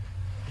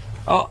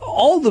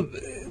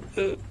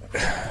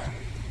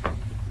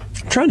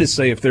 trying to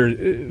say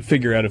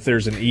figure out if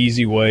there's an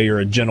easy way or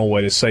a gentle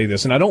way to say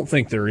this, and I don't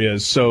think there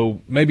is.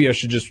 So maybe I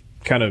should just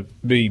kind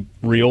of be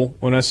real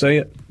when I say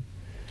it.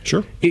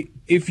 Sure.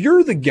 If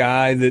you're the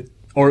guy that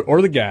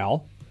or the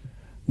gal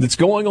that's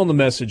going on the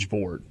message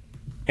board,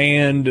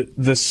 and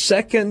the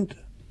second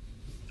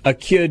a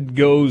kid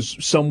goes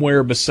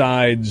somewhere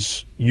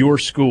besides your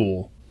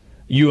school,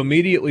 you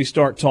immediately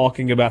start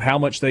talking about how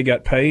much they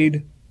got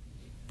paid,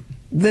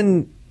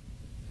 then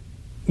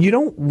you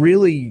don't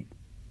really,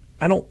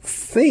 I don't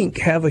think,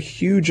 have a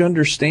huge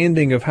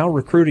understanding of how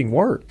recruiting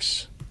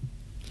works.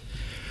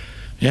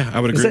 Yeah, I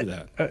would agree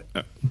with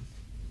that.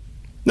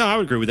 No, I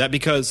would agree with that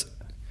because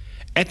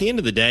at the end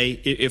of the day,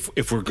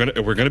 if we're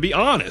gonna be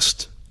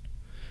honest,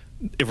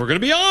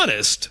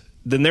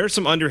 then there's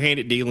some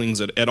underhanded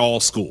dealings at all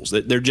schools.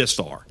 There just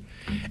are.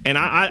 And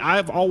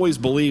I've always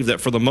believed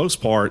that for the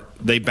most part,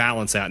 they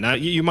balance out. Now,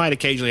 you might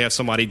occasionally have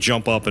somebody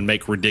jump up and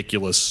make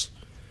ridiculous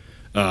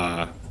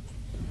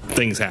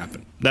things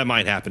happen. That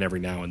might happen every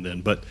now and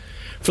then. But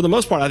for the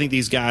most part, I think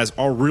these guys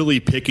are really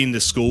picking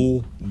the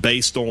school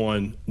based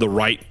on the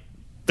right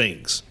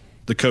things.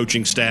 The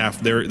coaching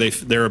staff,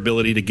 their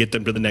ability to get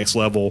them to the next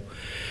level,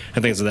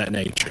 and things of that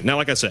nature. Now,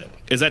 like I said,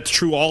 is that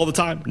true all the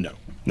time? No.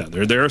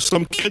 There are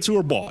some kids who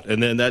are bought,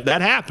 and then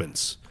that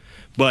happens.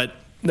 But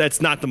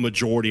that's not the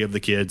majority of the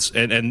kids,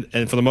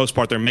 and for the most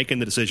part, they're making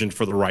the decision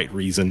for the right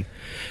reason.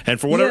 And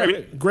for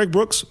whatever Greg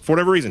Brooks, for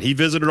whatever reason, he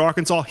visited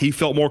Arkansas. He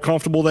felt more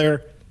comfortable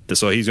there,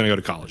 so he's going to go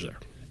to college there.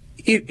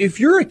 If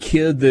you're a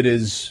kid that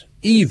is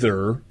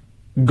either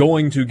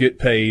going to get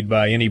paid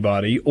by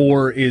anybody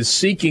or is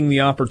seeking the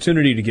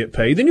opportunity to get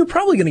paid, then you're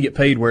probably going to get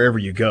paid wherever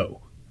you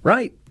go,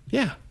 right?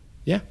 Yeah.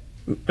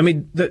 I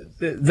mean,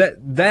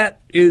 that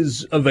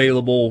is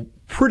available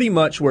pretty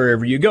much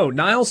wherever you go.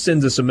 Niles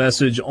sends us a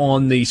message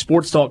on the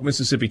Sports Talk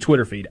Mississippi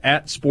Twitter feed,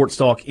 at Sports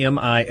Talk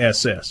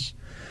MISS.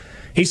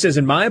 He says,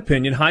 in my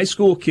opinion, high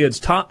school kids'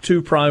 top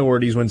two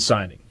priorities when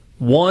signing.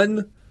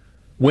 1,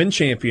 win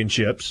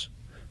championships.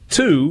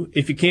 2,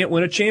 if you can't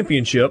win a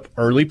championship,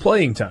 early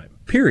playing time,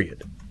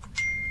 period.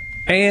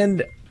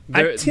 And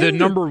the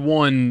number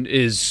one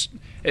is,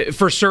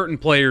 for certain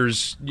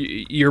players,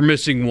 you're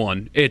missing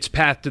one. It's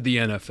path to the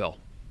NFL.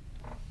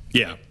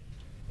 Yeah.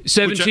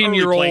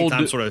 17-year-old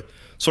time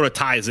sort of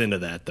ties into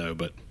that, though.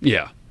 But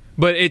yeah.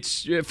 But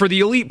it's for the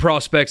elite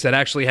prospects that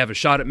actually have a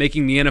shot at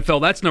making the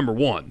NFL, that's number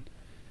one,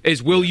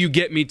 is will you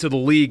get me to the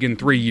league in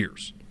 3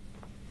 years?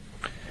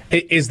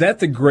 Is that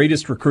the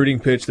greatest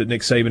recruiting pitch that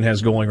Nick Saban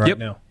has going right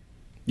now?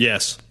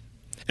 Yes.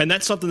 And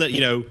that's something that,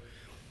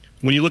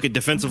 when you look at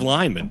defensive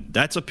linemen,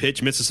 that's a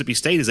pitch Mississippi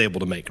State is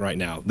able to make right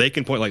now. They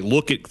can point,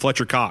 look at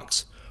Fletcher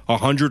Cox,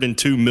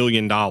 $102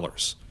 million.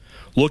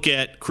 Look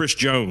at Chris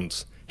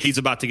Jones. He's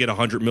about to get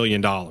 $100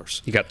 million.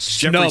 He got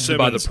snubbed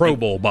by the Pro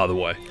Bowl, by the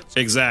way.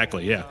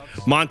 Exactly, yeah.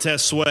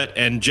 Montez Sweat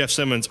and Jeff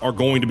Simmons are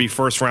going to be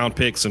first-round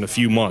picks in a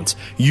few months.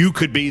 You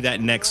could be that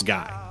next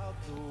guy.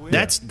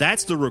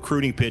 That's the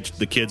recruiting pitch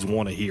the kids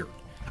want to hear.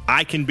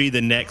 I can be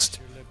the next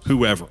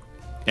whoever.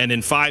 And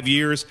in 5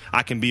 years,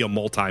 I can be a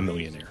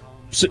multimillionaire.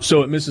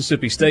 So at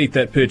Mississippi State,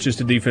 that pitch is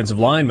to defensive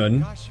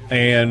linemen,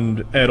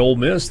 and at Ole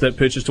Miss, that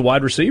pitch is to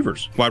wide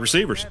receivers. Wide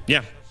receivers,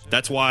 yeah.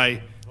 That's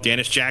why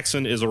Dennis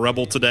Jackson is a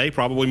Rebel today,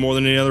 probably more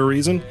than any other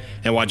reason,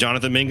 and why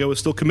Jonathan Mingo is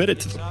still committed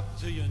to them.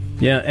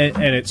 Yeah,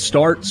 and it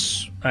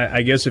starts,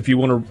 I guess if you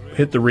want to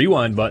hit the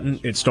rewind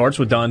button, it starts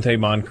with Dante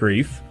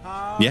Moncrief.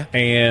 Yeah.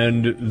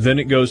 And then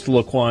it goes to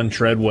Laquan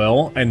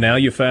Treadwell, and now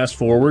you fast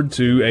forward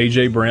to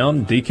A.J.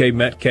 Brown, DK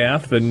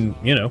Metcalf, and,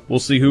 we'll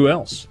see who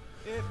else.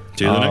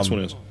 See who the next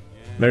one is.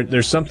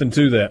 There's something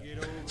to that.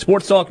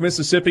 Sports Talk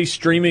Mississippi,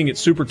 streaming at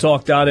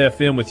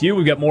supertalk.fm with you.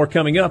 We've got more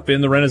coming up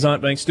in the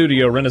Renaissance Bank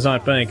studio.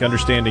 Renaissance Bank,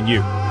 understanding you.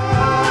 Give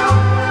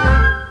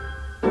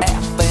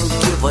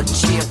a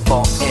cheer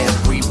for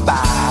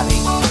everybody.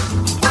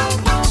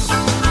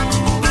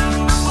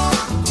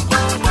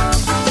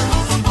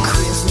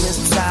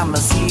 Christmas time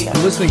is here.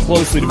 I'm listening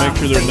closely to make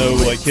sure there are no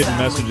hidden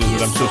messages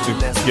that I'm supposed to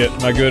get.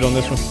 Am I good on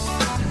this one?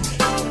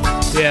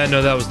 Yeah,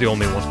 no, that was the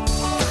only one.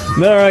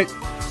 All right.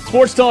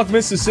 Sports Talk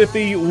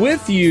Mississippi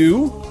with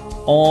you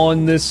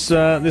on this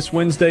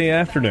Wednesday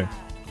afternoon.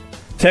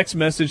 Text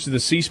message to the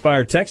C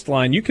Spire text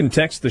line. You can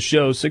text the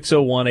show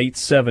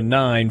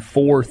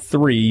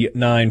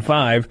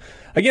 601-879-4395.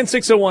 Again,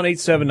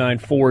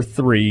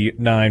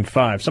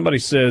 601-879-4395. Somebody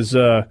says,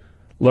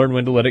 learn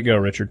when to let it go,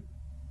 Richard.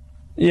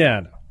 Yeah, I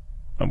know.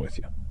 I'm with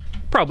you.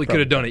 Probably could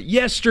have done it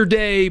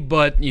yesterday,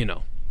 but,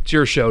 it's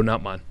your show,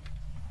 not mine.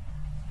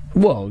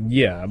 Well,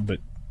 yeah, but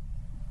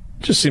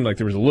just seemed like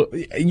there was a little.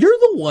 You're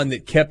the one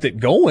that kept it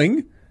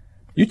going.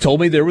 You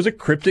told me there was a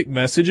cryptic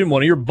message in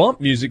one of your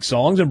bump music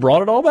songs and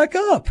brought it all back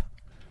up.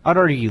 I'd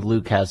argue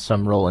Luke has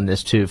some role in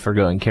this, too, for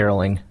going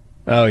caroling.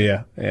 Oh,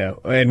 yeah.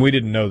 And we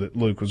didn't know that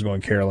Luke was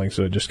going caroling,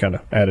 so it just kind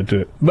of added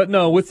to it. But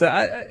no, with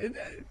the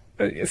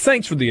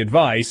thanks for the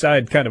advice. I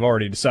had kind of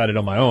already decided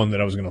on my own that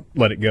I was going to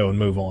let it go and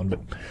move on, but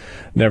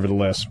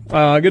nevertheless.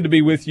 Good to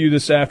be with you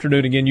this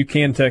afternoon. Again, you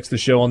can text the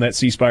show on that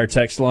C Spire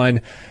text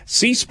line.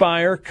 C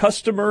Spire,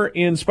 customer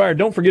inspired.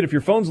 Don't forget, if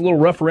your phone's a little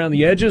rough around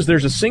the edges,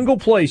 there's a single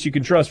place you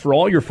can trust for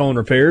all your phone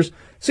repairs.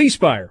 C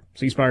Spire.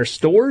 C Spire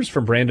stores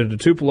from Brandon to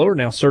Tupelo are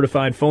now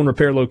certified phone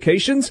repair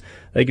locations.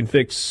 They can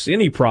fix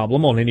any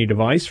problem on any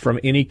device from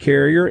any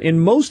carrier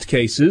in most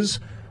cases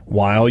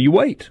while you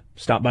wait.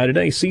 Stop by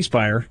today. C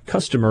Spire,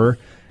 customer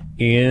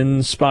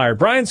inspired.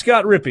 Brian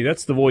Scott Rippey,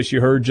 that's the voice you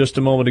heard just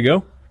a moment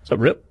ago. What's up,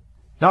 Rip?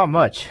 Not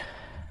much.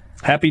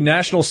 Happy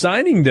National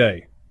Signing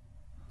Day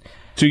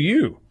to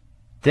you.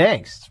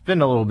 Thanks. It's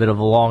been a little bit of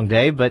a long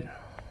day, but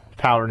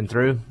powering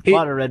through. A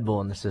lot of Red Bull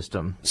in the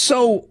system.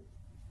 So,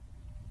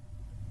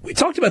 we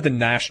talked about the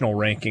national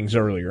rankings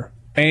earlier,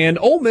 and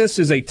Ole Miss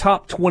is a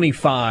top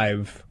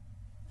 25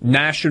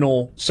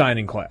 national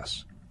signing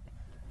class.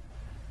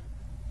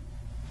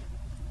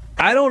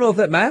 I don't know if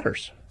that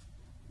matters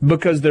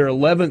because they're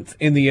 11th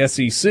in the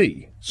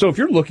SEC. So if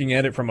you're looking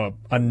at it from a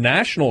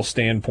national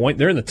standpoint,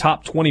 they're in the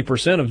top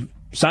 20% of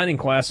signing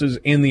classes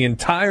in the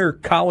entire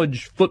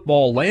college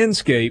football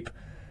landscape,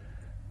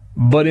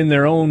 but in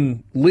their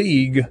own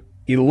league,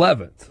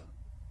 11th.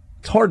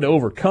 It's hard to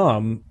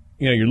overcome.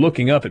 You're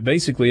looking up at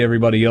basically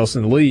everybody else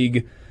in the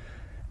league.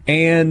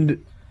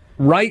 And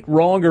right,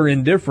 wrong, or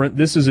indifferent,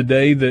 this is a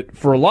day that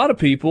for a lot of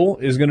people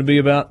is going to be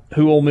about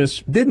who Ole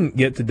Miss didn't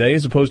get today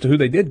as opposed to who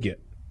they did get.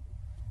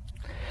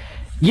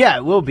 Yeah,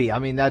 it will be. I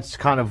mean, that's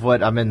kind of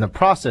what I'm in the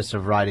process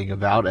of writing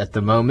about at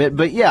the moment.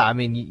 But yeah, I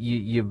mean,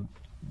 you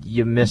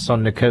miss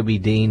on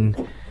Nakobe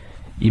Dean,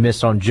 you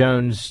miss on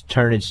Jones.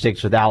 Turnage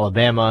sticks with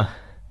Alabama.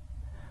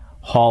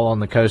 Hall on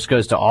the coast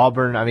goes to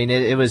Auburn. I mean,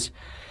 it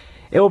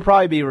will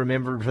probably be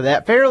remembered for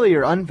that, fairly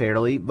or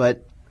unfairly,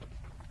 but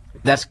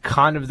that's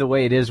kind of the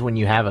way it is when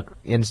you have an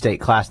in-state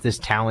class this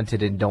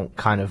talented and don't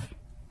kind of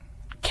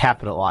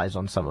capitalize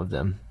on some of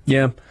them.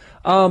 Yeah.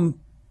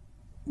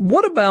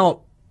 What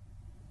about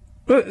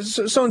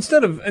so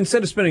instead of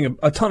spending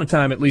a ton of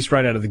time, at least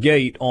right out of the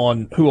gate,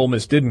 on who Ole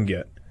Miss didn't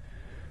get,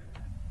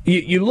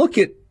 you look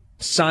at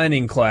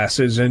signing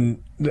classes,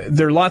 and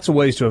there are lots of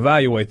ways to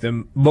evaluate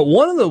them. But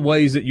one of the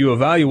ways that you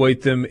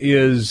evaluate them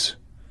is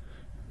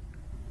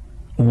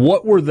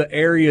what were the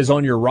areas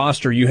on your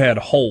roster you had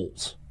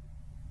holes,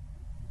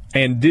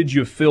 and did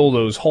you fill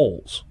those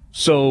holes?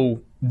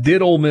 So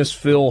did Ole Miss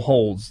fill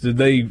holes? Did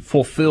they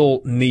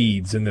fulfill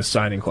needs in this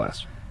signing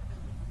class?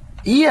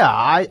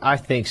 Yeah, I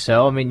think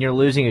so. I mean, you're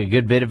losing a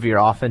good bit of your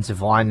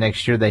offensive line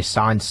next year. They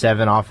signed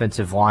 7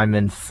 offensive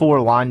linemen, 4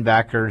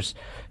 linebackers,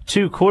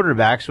 2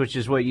 quarterbacks, which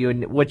is what you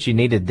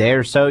needed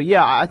there. So,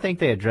 yeah, I think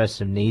they addressed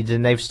some needs,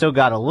 and they've still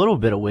got a little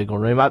bit of wiggle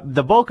room.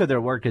 The bulk of their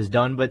work is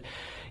done, but,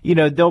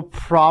 they'll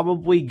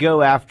probably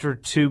go after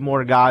 2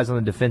 more guys on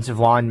the defensive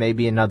line,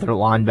 maybe another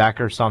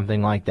linebacker,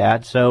 something like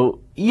that.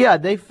 So, yeah,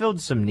 they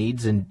filled some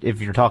needs, and if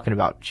you're talking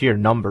about sheer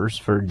numbers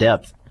for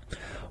depth.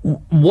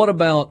 What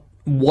about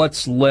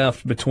what's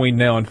left between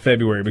now and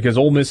February? Because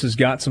Ole Miss has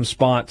got some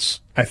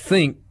spots, I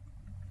think,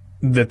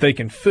 that they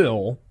can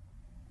fill,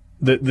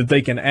 that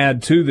they can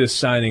add to this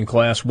signing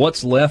class.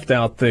 What's left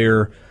out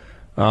there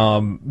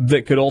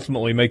that could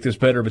ultimately make this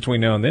better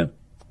between now and then?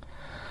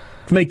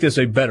 Make this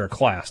a better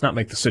class, not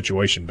make the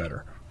situation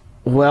better.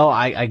 Well,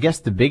 I guess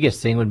the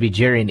biggest thing would be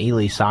Jerry and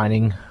Ely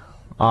signing.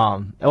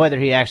 Whether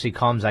he actually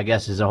comes, I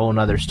guess, is a whole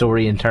other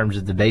story in terms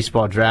of the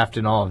baseball draft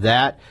and all of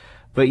that.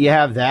 But you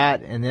have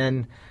that, and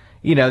then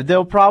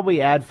they'll probably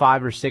add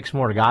 5 or 6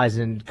 more guys,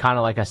 and kind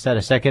of like I said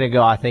a second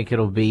ago, I think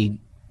it'll be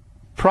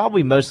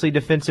probably mostly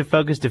defensive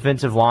focused,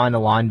 defensive line, a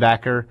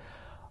linebacker.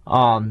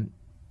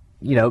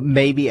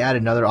 Maybe add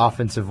another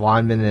offensive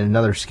lineman and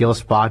another skill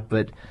spot,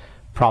 but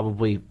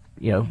probably,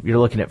 you're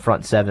looking at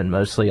front 7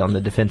 mostly on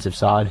the defensive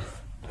side.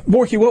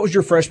 Borky, what was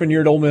your freshman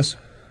year at Ole Miss?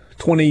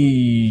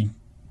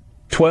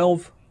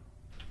 2012?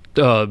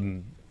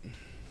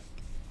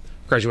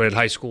 Graduated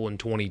high school in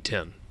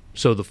 2010.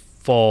 So the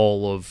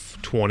fall of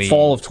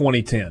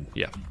 2010.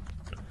 Yeah.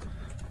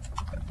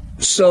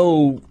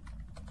 So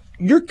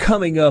you're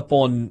coming up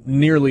on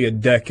nearly a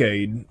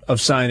decade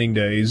of signing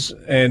days,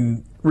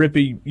 and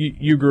Rippey,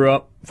 you grew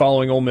up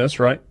following Ole Miss,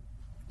 right?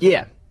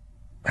 Yeah.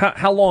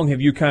 How long have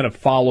you kind of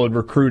followed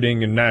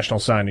recruiting and National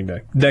Signing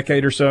Day?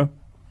 Decade or so?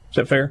 Is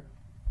that fair?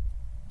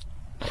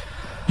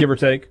 Give or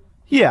take?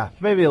 Yeah,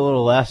 maybe a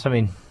little less. I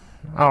mean,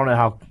 I don't know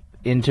how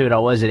into it I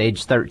was at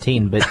age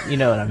 13, but you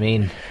know what I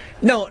mean.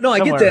 No, I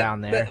get that.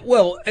 Around there.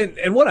 Well,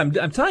 and what I'm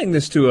tying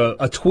this to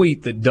a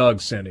tweet that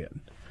Doug sent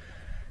in.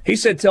 He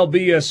said, tell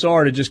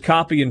BSR to just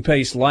copy and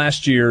paste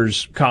last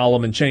year's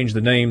column and change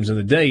the names and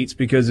the dates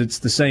because it's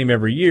the same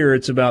every year.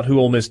 It's about who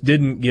Ole Miss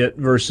didn't get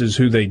versus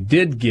who they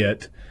did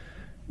get.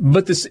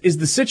 But is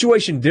the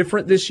situation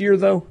different this year,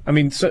 though? I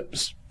mean,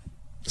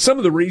 some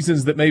of the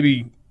reasons that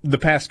maybe the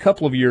past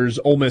couple of years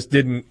Ole Miss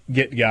didn't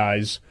get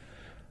guys,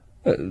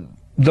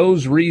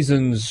 those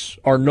reasons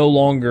are no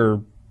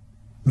longer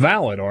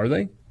valid, are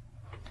they?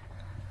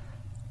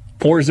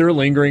 Or is there a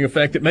lingering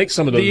effect that makes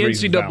some of those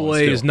reasons valid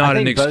NCAA is still? not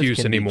an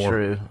excuse anymore.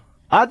 True.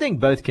 I think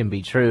both can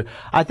be true.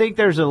 I think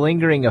there's a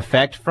lingering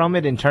effect from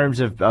it in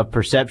terms of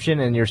perception,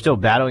 and you're still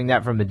battling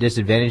that from a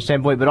disadvantage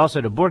standpoint. But also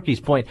to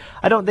Borky's point,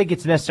 I don't think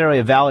it's necessarily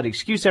a valid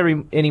excuse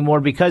anymore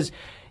because,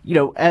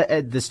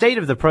 the state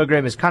of the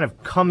program is kind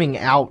of coming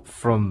out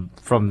from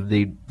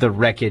the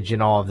wreckage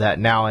and all of that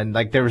now. And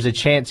like there was a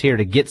chance here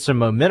to get some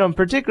momentum,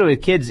 particularly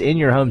with kids in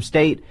your home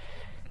state.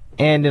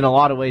 And in a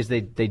lot of ways,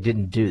 they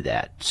didn't do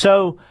that.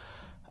 So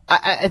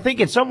I think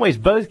in some ways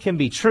both can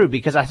be true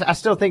because I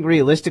still think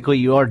realistically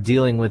you are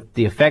dealing with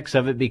the effects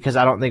of it because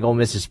I don't think Ole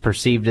Miss is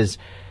perceived as,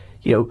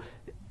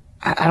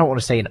 I don't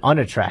want to say an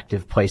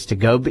unattractive place to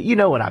go, but you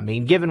know what I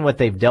mean. Given what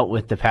they've dealt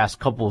with the past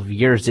couple of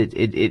years,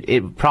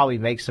 it probably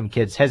makes some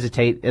kids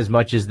hesitate as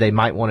much as they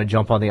might want to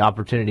jump on the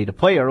opportunity to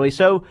play early.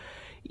 So,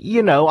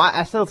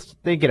 I still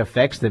think it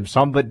affects them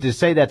some, but to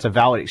say that's a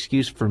valid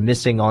excuse for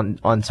missing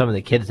on some of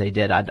the kids they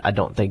did, I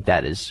don't think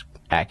that is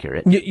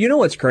accurate. You know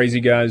what's crazy,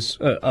 guys,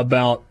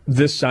 about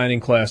this signing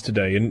class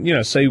today?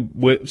 And,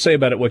 say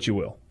about it what you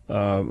will.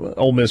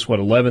 Ole Miss,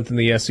 11th in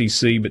the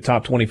SEC, but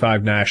top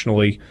 25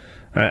 nationally.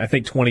 I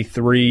think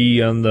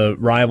 23 on the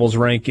Rivals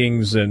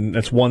rankings, and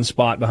that's one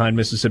spot behind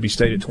Mississippi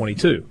State at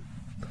 22.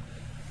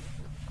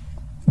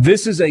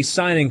 This is a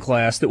signing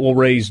class that will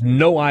raise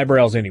no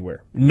eyebrows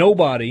anywhere.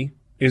 Nobody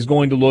is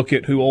going to look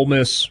at who Ole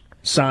Miss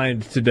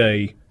signed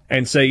today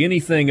and say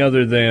anything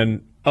other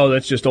than, oh,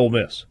 that's just Ole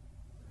Miss.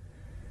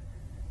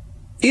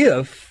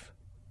 If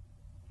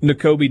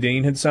Nakobe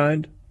Dean had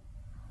signed,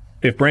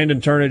 if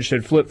Brandon Turnage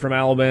had flipped from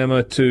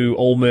Alabama to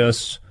Ole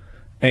Miss,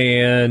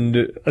 and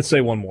let's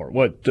say one more,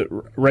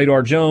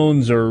 Radar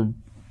Jones or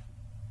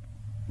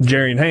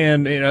Jaron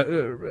Hand,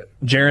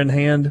 Jaron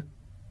Hand,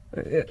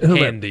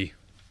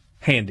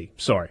 Handy.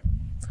 Sorry.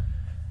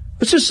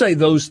 Let's just say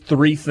those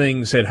three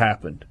things had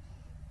happened.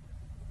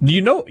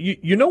 You know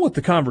what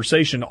the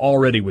conversation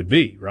already would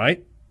be,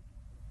 right?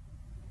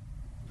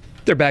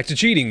 They're back to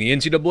cheating. The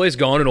NCAA's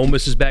gone, and Ole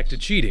Miss is back to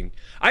cheating.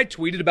 I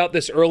tweeted about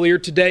this earlier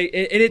today,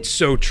 and it's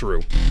so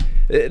true.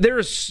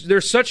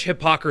 There's such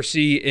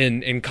hypocrisy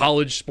in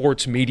college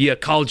sports media,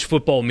 college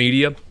football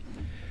media.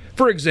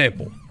 For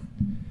example,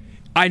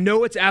 I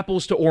know it's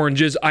apples to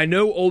oranges. I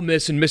know Ole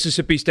Miss and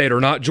Mississippi State are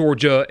not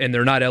Georgia, and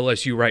they're not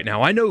LSU right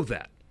now. I know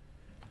that.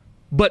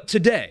 But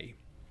today,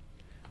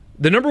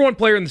 the number one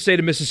player in the state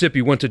of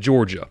Mississippi went to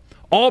Georgia.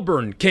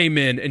 Auburn came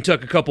in and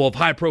took a couple of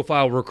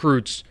high-profile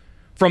recruits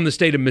from the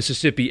state of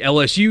Mississippi.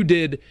 LSU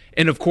did,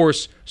 and of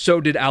course, so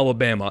did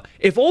Alabama.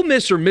 If Ole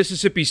Miss or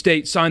Mississippi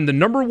State signed the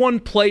number one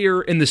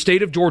player in the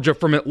state of Georgia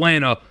from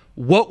Atlanta,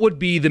 what would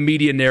be the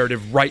media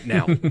narrative right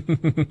now?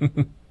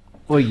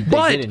 Well,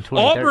 they did in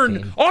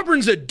 2013.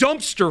 Auburn's a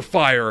dumpster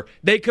fire.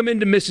 They come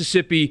into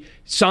Mississippi,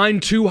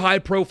 sign two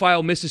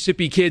high-profile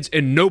Mississippi kids,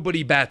 and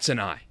nobody bats an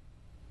eye.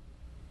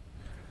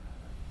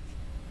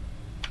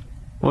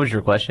 What was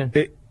your question?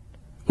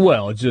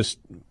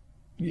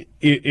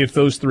 If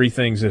those three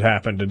things had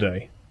happened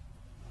today.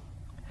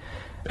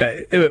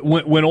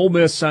 When Ole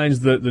Miss signs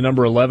the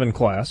number 11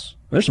 class,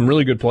 there's some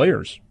really good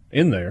players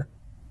in there.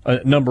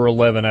 Number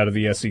 11 out of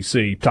the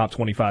SEC, top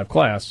 25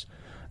 class.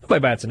 Nobody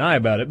bats an eye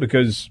about it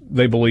because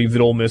they believe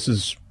that Ole Miss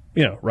is,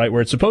 right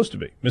where it's supposed to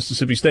be.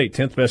 Mississippi State,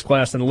 10th best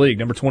class in the league,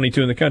 number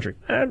 22 in the country.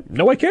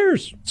 Nobody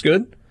cares. It's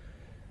good.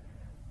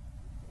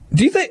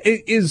 Do you think,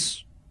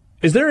 is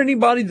there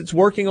anybody that's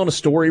working on a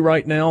story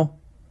right now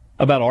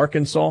about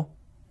Arkansas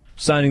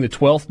signing the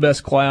 12th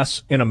best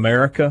class in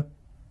America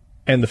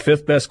and the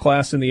 5th best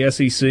class in the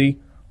SEC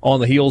on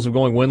the heels of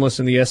going winless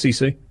in the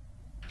SEC?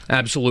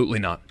 Absolutely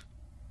not.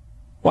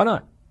 Why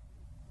not?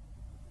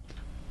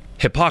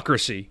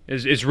 Hypocrisy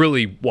is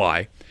really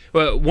why.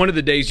 One of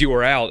the days you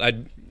were out,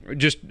 I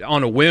just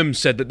on a whim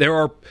said that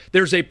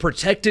there's a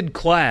protected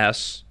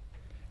class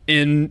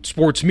in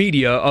sports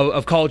media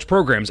of college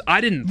programs.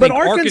 I didn't think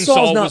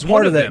Arkansas was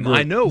one of them.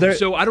 I know.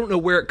 So I don't know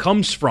where it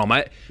comes from.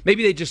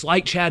 Maybe they just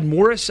like Chad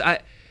Morris.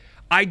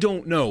 I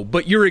don't know,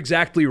 but you're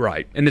exactly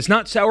right. And it's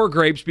not sour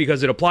grapes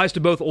because it applies to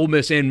both Ole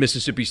Miss and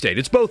Mississippi State.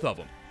 It's both of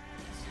them.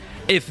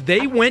 If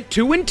they went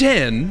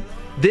 2-10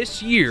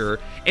 this year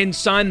and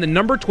signed the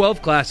number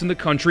 12 class in the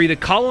country, the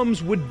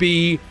columns would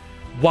be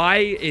why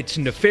it's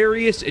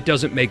nefarious, it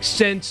doesn't make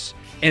sense,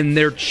 and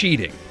they're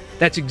cheating.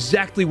 That's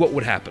exactly what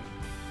would happen.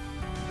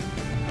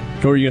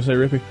 What were you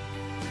going to say,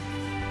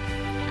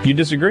 Rippy? You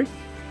disagree?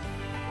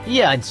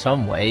 Yeah, in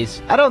some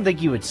ways. I don't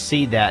think you would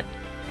see that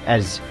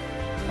as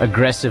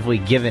aggressively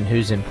given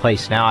who's in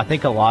place now. I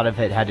think a lot of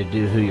it had to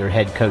do who your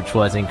head coach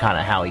was and kind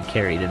of how he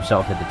carried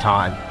himself at the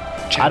time.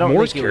 Chad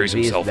Morris carries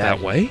himself that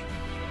way.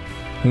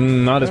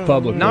 Not as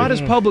publicly. Not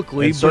as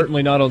publicly. And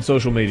certainly not on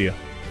social media.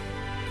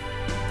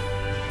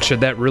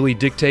 Should that really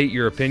dictate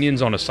your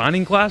opinions on a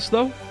signing class,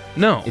 though?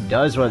 No. It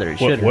does, whether it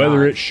should or not.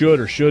 Whether it should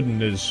or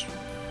shouldn't is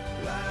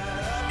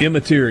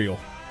immaterial,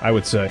 I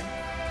would say.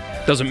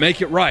 Doesn't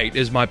make it right,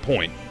 is my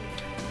point.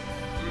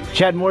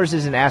 Chad Morris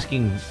isn't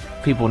asking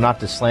people not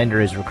to slander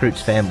his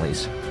recruits'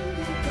 families.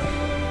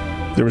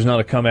 There was not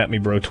a come at me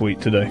bro tweet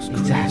today.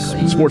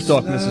 Exactly. Sports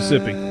Talk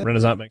Mississippi.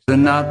 Renaissance makes. They're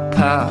not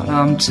proud,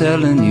 I'm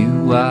telling you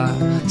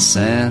why.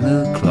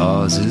 Santa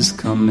Claus is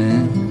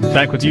coming.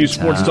 Back with you,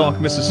 Sports Talk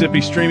Mississippi,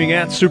 streaming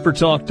at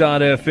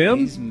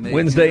supertalk.fm.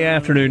 Wednesday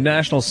afternoon,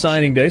 National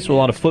Signing Day, so a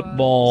lot of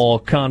football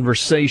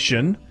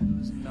conversation.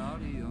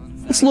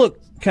 Let's look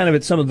kind of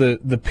at some of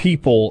the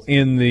people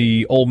in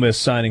the Ole Miss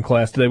signing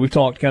class today. We've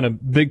talked kind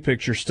of big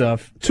picture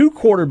stuff. 2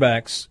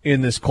 quarterbacks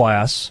in this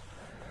class.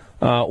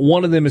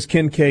 One of them is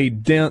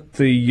Kincaid Dent,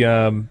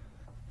 the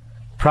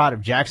pride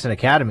of Jackson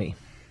Academy.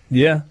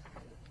 Yeah.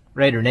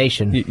 Raider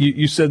Nation.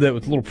 You said that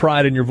with a little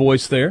pride in your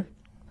voice there.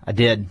 I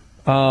did.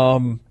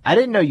 I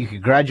didn't know you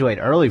could graduate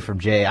early from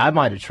Jay. I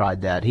might have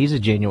tried that. He's a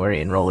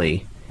January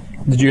enrollee.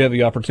 Did you have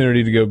the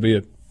opportunity to go be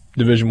a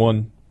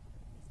Division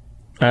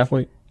I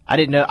athlete? I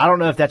didn't know. I don't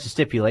know if that's a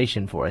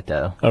stipulation for it,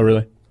 though. Oh,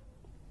 really?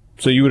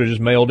 So you would have just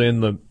mailed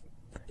in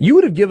you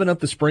would have given up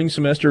the spring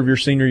semester of your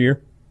senior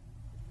year?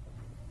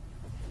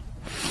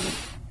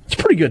 It's a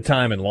pretty good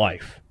time in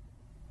life.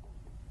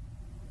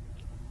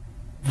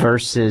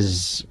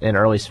 Versus an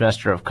early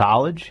semester of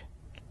college?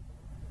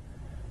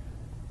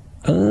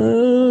 Yeah,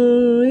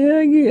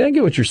 I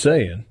get what you're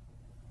saying.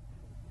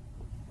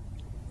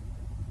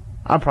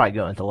 I'm probably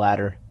going with the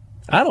latter.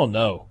 I don't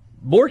know.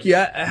 Borky,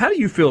 how do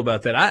you feel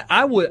about that?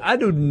 I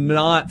do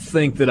not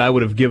think that I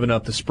would have given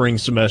up the spring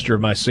semester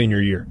of my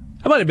senior year.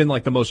 That might have been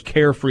like the most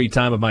carefree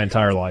time of my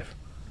entire life.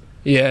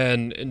 Yeah,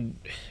 and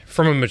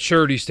from a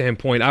maturity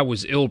standpoint, I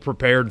was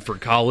ill-prepared for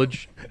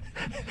college.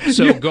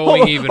 So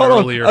going even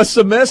earlier. A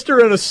semester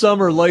and a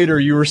summer later,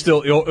 you were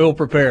still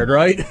ill-prepared,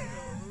 right?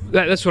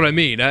 That's what I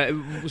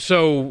mean.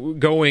 So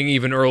going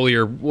even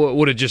earlier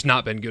would have just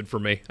not been good for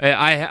me.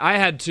 I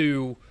had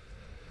to,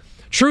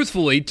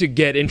 truthfully, to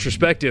get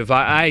introspective,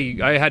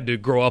 I had to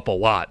grow up a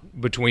lot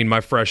between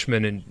my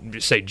freshman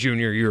and, say,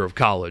 junior year of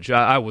college.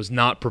 I was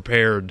not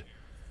prepared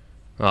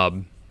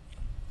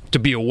to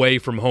be away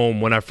from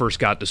home when I first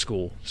got to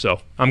school. So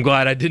I'm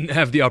glad I didn't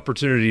have the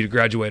opportunity to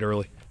graduate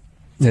early.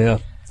 Yeah.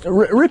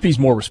 Rippy's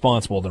more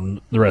responsible than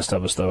the rest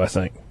of us, though, I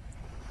think.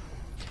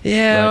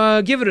 Yeah,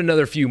 right. Give it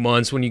another few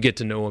months. When you get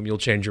to know him, you'll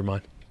change your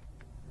mind.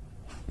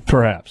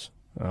 Perhaps.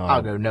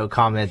 I'll go no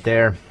comment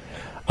there.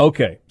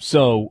 Okay,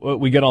 so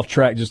we got off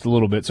track just a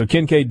little bit. So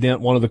Kincaid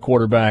Dent, one of the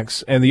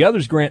quarterbacks, and the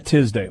other's Grant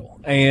Tisdale.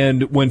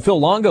 And when Phil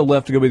Longo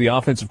left to go be the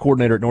offensive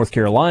coordinator at North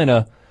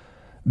Carolina,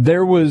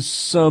 there was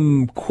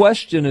some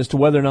question as to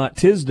whether or not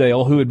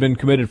Tisdale, who had been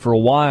committed for a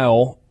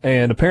while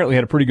and apparently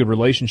had a pretty good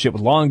relationship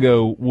with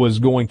Longo, was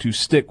going to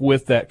stick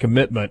with that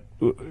commitment.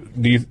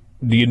 Do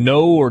you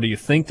know, or do you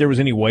think there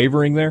was any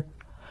wavering there?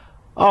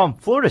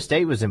 Florida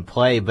State was in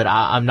play, but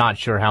I'm not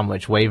sure how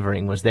much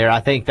wavering was there.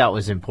 I think that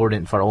was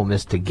important for Ole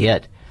Miss to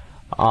get.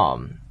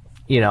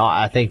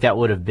 I think that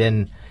would have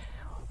been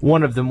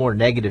one of the more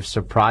negative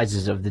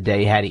surprises of the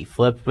day had he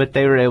flipped, but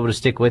they were able to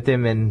stick with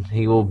him, and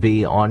he will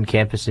be on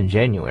campus in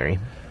January.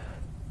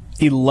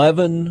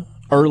 11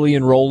 early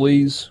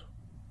enrollees,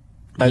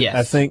 yes.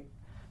 I think.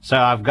 So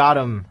I've got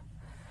them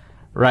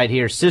right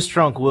here.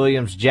 Sistrunk,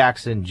 Williams,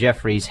 Jackson,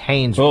 Jeffries,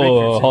 Haynes,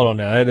 Richardson. Hold on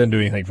now. That doesn't do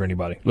anything for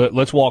anybody.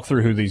 Let's walk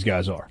through who these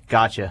guys are.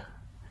 Gotcha.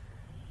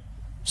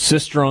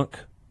 Sistrunk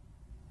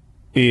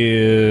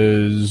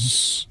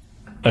is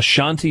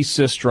Ashanti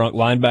Sistrunk,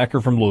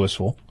 linebacker from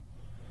Louisville.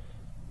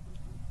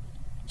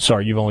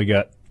 Sorry, you've only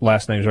got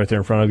last names right there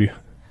in front of you.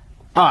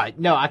 All right.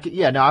 No, I've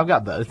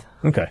got both.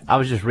 Okay. I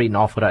was just reading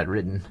off what I'd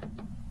written.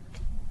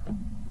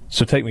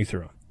 So take me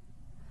through them.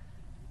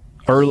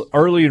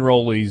 Early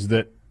enrollees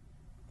that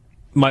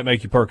might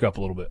make you perk up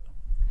a little bit.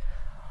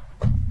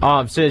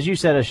 So as you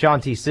said,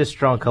 Ashanti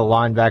Sistrunk, a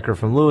linebacker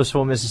from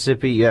Louisville,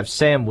 Mississippi. You have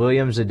Sam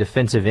Williams, a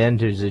defensive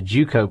end who's a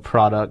JUCO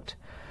product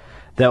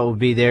that will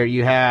be there.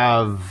 You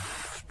have...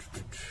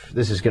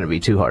 This is going to be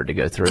too hard to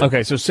go through.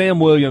 Okay, so Sam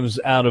Williams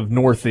out of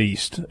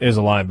Northeast is a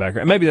linebacker.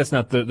 And maybe that's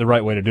not the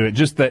right way to do it.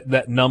 Just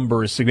that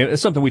number is significant.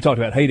 It's something we talked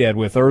about Haydad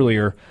with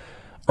earlier,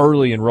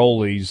 early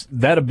enrollees.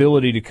 That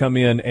ability to come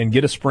in and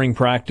get a spring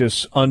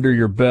practice under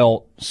your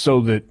belt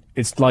so that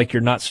it's like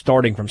you're not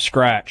starting from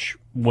scratch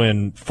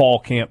when fall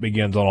camp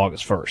begins on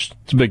August 1st.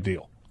 It's a big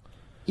deal.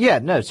 Yeah,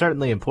 no,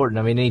 certainly important.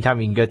 I mean,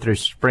 anytime you can go through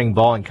spring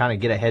ball and kind of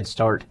get a head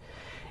start,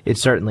 it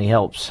certainly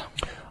helps.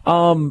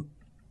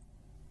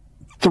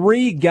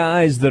 3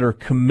 guys that are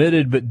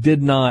committed but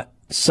did not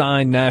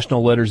sign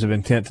national letters of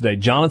intent today.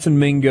 Jonathan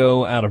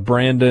Mingo out of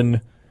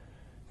Brandon,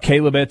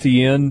 Caleb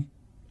Etienne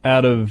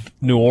out of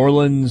New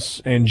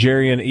Orleans, and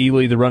Jarian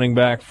Ely, the running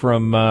back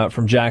from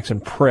Jackson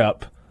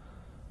Prep.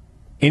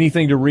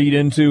 Anything to read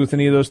into with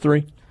any of those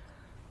 3?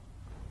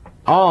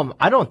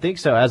 I don't think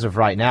so as of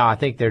right now. I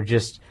think they're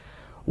just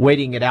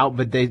waiting it out,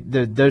 but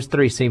those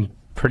 3 seem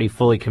pretty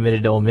fully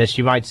committed to Ole Miss.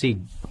 You might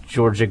see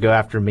Georgia go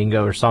after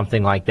Mingo or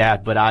something like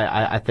that, but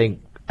I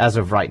think as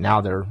of right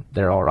now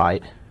they're all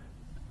right.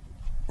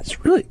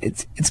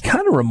 It's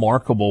kind of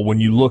remarkable when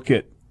you look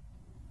at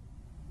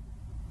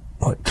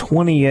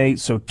 28,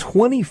 so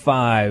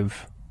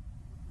 25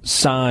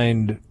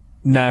 signed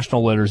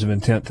national letters of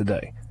intent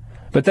today.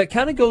 But that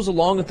kind of goes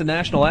along with the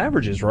national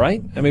averages,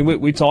 right? I mean,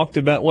 we talked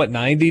about,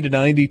 90 to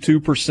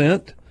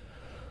 92%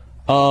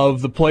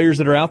 of the players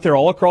that are out there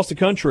all across the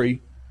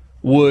country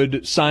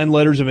would sign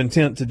letters of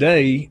intent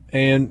today,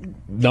 and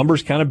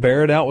numbers kind of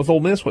bear it out with Ole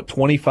Miss.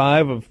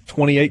 25 of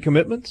 28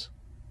 commitments?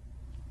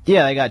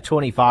 Yeah, they got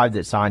 25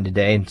 that signed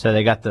today, and so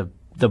they got the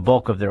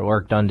bulk of their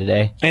work done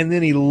today. And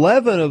then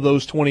 11 of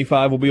those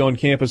 25 will be on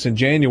campus in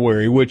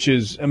January, which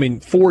is,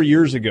 4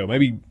 years ago,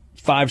 maybe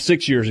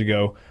 5-6 years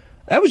ago,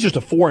 that was just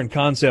a foreign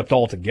concept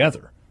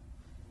altogether.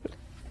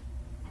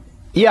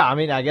 Yeah,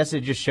 I guess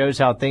it just shows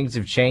how things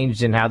have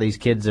changed and how these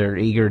kids are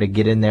eager to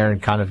get in there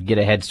and kind of get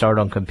a head start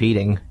on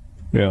competing.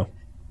 Yeah.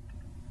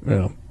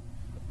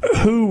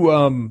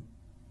 Who?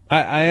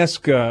 I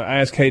asked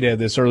Haydad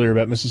this earlier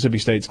about Mississippi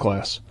State's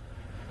class.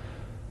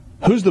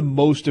 Who's the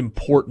most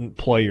important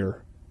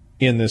player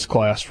in this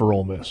class for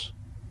Ole Miss?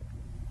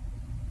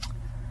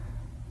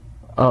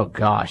 Oh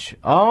gosh,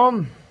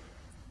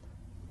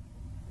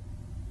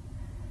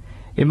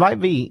 it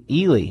might be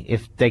Ely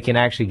if they can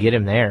actually get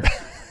him there.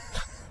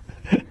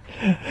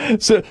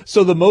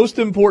 So the most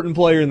important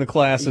player in the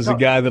class is a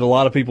guy that a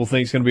lot of people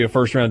think is going to be a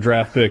first-round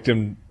draft pick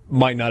and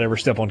might not ever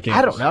step on campus.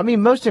 I don't know.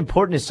 Most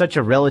important is such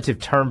a relative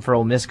term for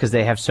Ole Miss because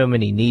they have so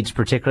many needs,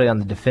 particularly on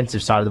the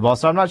defensive side of the ball.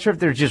 So I'm not sure if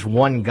there's just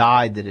one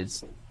guy that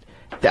is.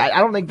 I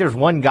don't think there's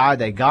one guy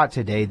they got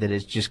today that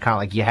is just kind of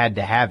like you had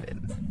to have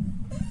him.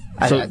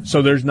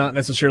 So there's not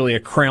necessarily a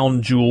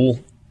crown jewel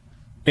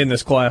in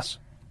this class?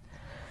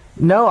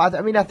 No, I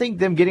think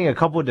them getting a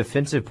couple of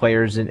defensive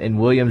players and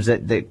Williams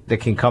that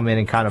can come in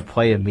and kind of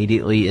play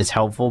immediately is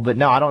helpful. But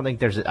no, I don't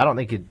think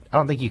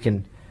you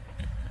can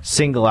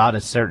single out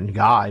a certain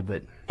guy.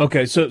 But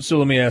okay, so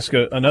let me ask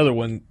another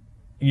one.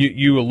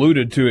 You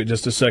alluded to it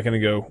just a second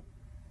ago.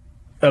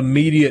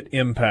 Immediate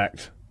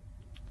impact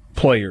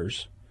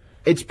players.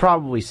 It's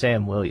probably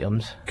Sam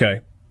Williams.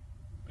 Okay,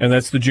 and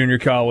that's the junior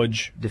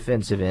college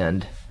defensive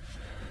end.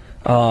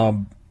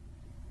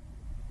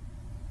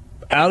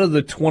 Out of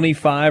the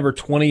 25 or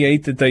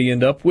 28 that they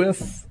end up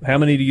with, how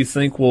many do you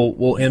think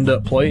will end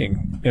up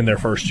playing in their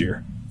first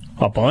year?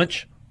 A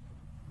bunch?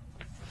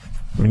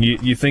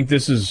 You think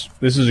this is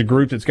a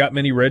group that's got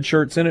many red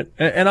shirts in it?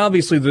 And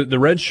obviously the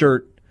red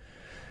shirt,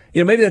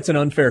 maybe that's an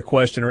unfair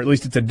question, or at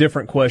least it's a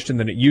different question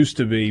than it used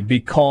to be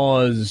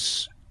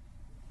because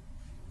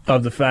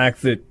of the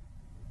fact that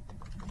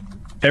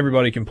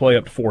everybody can play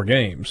up to 4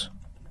 games.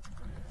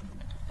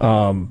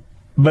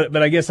 But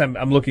I guess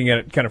I'm looking at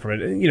it kind of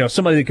from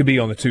somebody that could be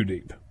on the 2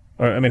 deep.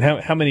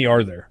 How many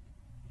are there?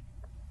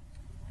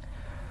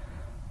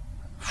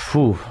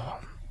 Whew.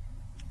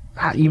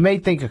 You may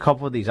think a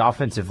couple of these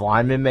offensive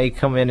linemen may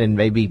come in and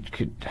maybe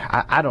could.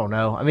 I don't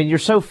know. You're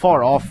so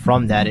far off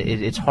from that,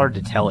 it's hard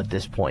to tell at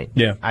this point.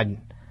 Yeah,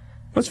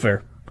 that's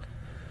fair.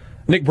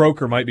 Nick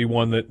Broker might be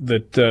one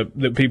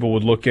that people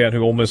would look at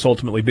who Ole Miss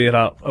ultimately beat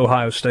out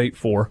Ohio State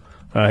for.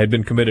 Had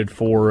been committed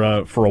for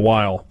a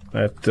while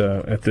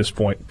at this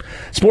point.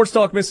 Sports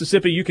Talk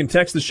Mississippi, you can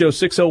text the show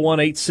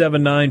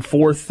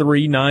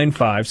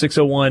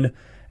 601-879-4395,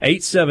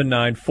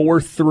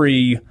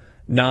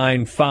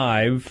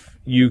 601-879-4395.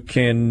 You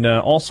can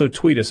also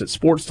tweet us at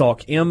Sports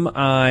Talk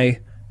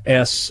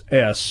MISS,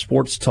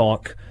 Sports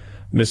Talk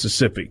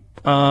Mississippi.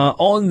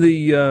 On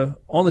the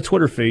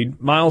Twitter feed,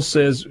 Miles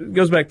says,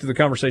 goes back to the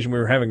conversation we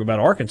were having about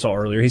Arkansas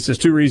earlier. He says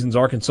 2 reasons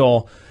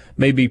Arkansas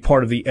may be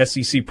part of the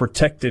SEC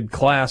protected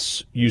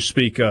class you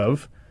speak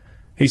of.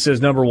 He says,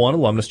 number 1,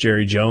 alumnus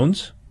Jerry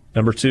Jones.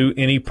 Number 2,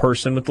 any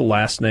person with the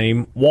last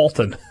name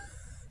Walton.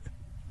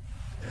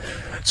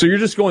 So you're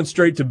just going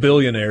straight to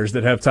billionaires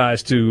that have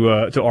ties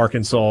to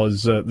Arkansas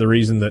is the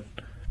reason that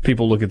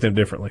people look at them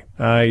differently.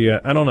 I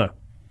don't know.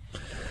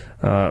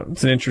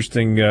 It's an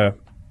interesting, kind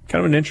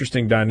of an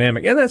interesting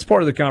dynamic. And that's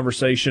part of the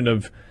conversation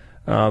of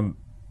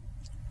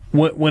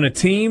when a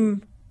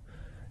team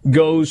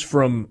goes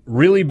from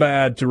really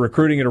bad to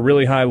recruiting at a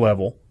really high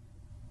level,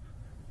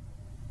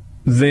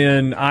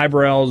 then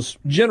eyebrows,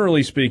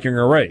 generally speaking,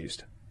 are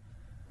raised.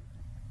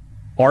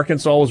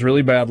 Arkansas was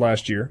really bad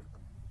last year.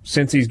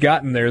 Since he's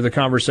gotten there, the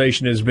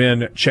conversation has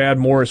been Chad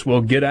Morris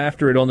will get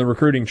after it on the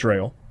recruiting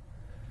trail.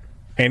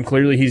 And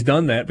clearly he's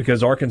done that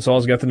because Arkansas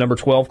has got the number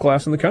 12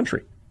 class in the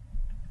country.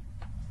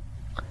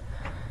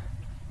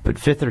 But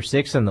 5th or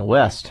 6th in the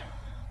West.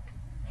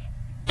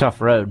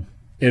 Tough road.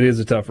 It is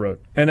a tough road.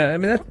 And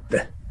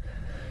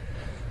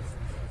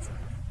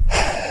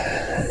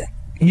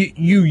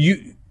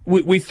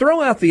we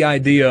throw out the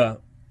idea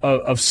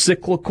of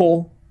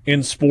cyclical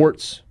in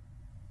sports.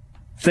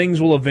 Things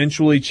will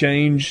eventually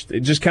change. It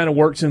just kind of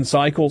works in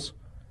cycles.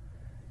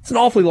 It's an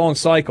awfully long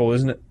cycle,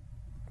 isn't it?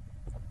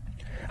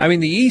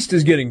 The East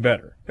is getting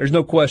better. There's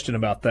no question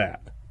about that.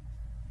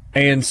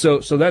 And so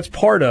that's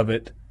part of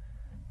it.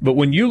 But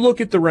when you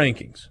look at the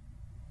rankings,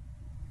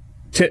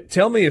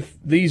 tell me if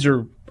these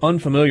are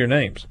unfamiliar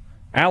names.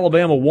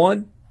 Alabama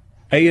 1,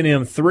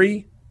 A&M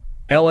 3,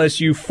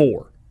 LSU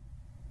 4.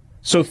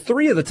 So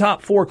 3 of the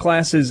top 4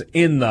 classes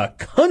in the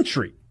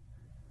country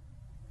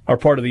are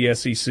part of the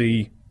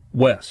SEC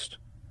West.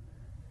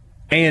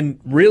 And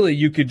really,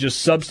 you could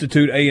just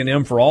substitute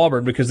A&M for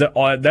Auburn because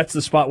that's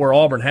the spot where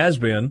Auburn has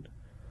been.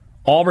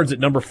 Auburn's at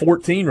number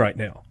 14 right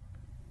now,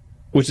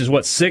 which is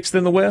what, 6th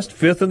in the West?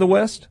 5th in the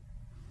West?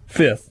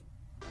 5th.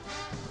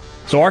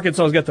 So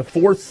Arkansas's got the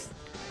fourth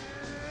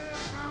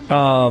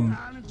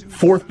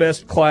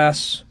best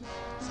class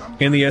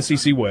in the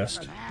SEC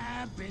West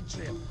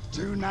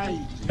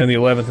and the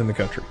 11th in the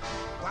country.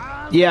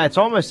 Yeah, it's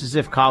almost as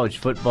if college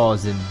football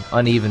is an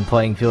uneven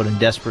playing field and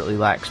desperately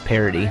lacks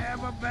parity.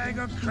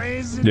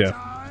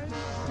 Yeah.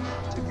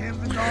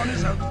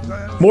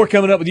 More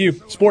coming up with you.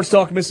 Sports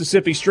Talk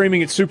Mississippi,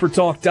 streaming at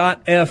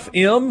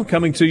supertalk.fm,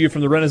 coming to you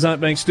from the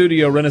Renaissance Bank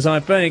studio.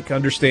 Renaissance Bank,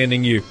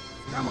 understanding you.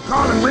 I'm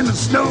calling when it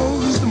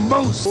snows the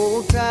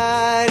most.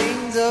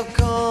 Tidings of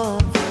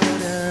confidence.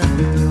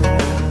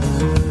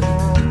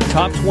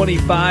 Top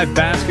 25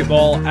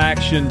 basketball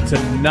action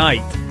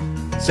tonight.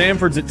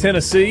 Samford's at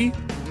Tennessee.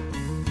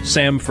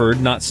 Samford,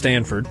 not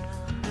Stanford.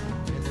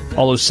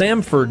 Although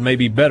Samford may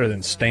be better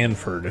than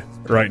Stanford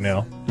right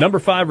now. Number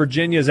 5,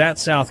 Virginia's at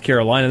South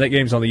Carolina. That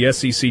game's on the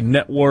SEC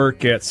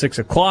Network at 6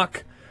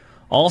 o'clock.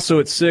 Also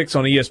at 6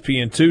 on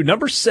ESPN2.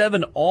 Number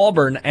 7,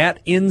 Auburn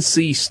at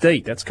NC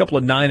State. That's a couple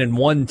of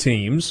 9-1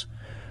 teams.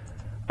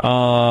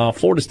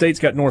 Florida State's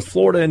got North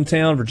Florida in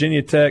town.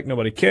 Virginia Tech,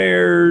 nobody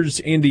cares.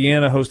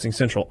 Indiana hosting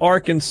Central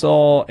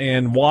Arkansas.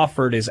 And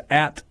Wofford is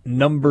at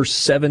number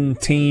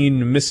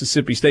 17,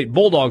 Mississippi State.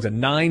 Bulldogs a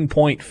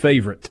 9-point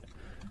favorite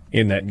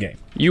in that game.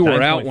 You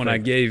were out when I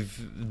gave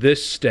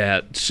this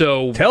stat.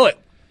 So tell it.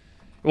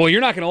 Well,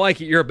 you're not going to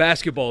like it. You're a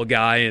basketball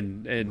guy,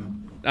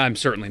 and I'm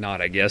certainly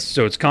not, I guess.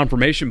 So it's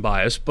confirmation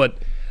bias. But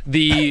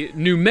the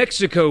New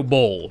Mexico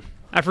Bowl,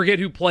 I forget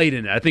who played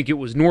in it. I think it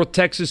was North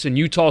Texas and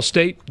Utah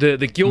State, the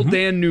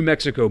Gildan New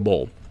Mexico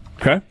Bowl.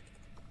 Okay.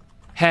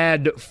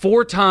 Had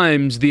 4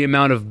 times the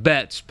amount of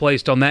bets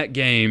placed on that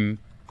game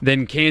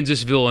than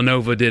Kansas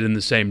Villanova did in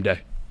the same day.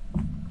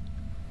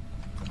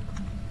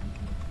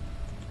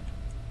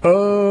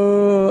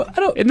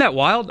 Isn't that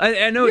wild?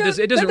 I know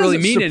it doesn't really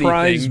mean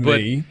anything, but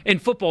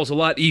and football's a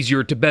lot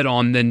easier to bet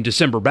on than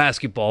December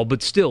basketball,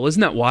 but still, isn't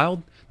that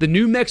wild? The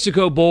New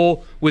Mexico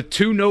Bowl with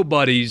 2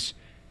 nobodies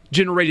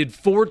generated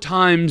 4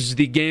 times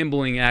the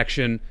gambling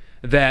action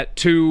that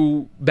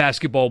 2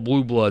 basketball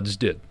blue bloods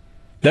did.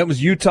 That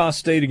was Utah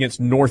State against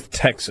North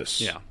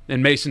Texas. Yeah,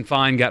 and Mason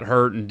Fine got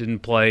hurt and didn't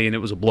play, and it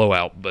was a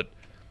blowout, but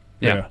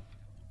yeah.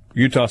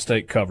 Utah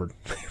State covered.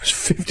 It was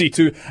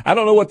 52. I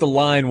don't know what the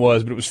line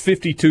was, but it was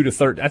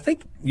 52-13. I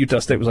think Utah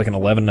State was like an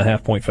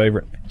 11.5-point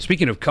favorite.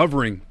 Speaking of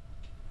covering,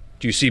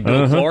 do you see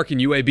Bill Clark in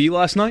UAB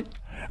last night?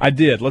 I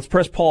did. Let's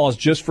press pause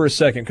just for a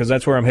second because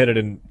that's where I'm headed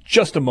in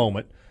just a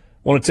moment.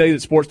 I want to tell you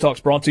that Sports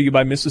Talk's brought to you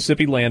by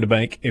Mississippi Land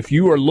Bank. If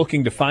you are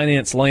looking to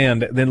finance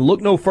land, then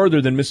look no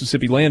further than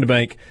Mississippi Land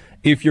Bank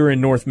if you're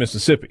in North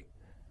Mississippi.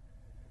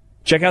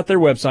 Check out their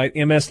website,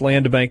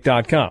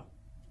 mslandbank.com.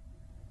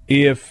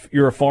 If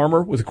you're a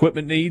farmer with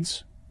equipment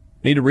needs,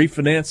 need to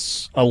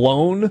refinance a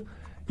loan,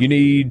 you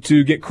need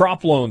to get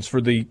crop loans for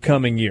the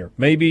coming year.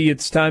 Maybe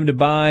it's time to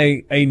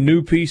buy a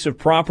new piece of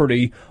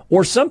property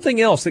or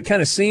something else that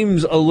kind of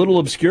seems a little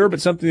obscure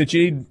but something that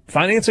you need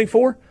financing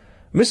for.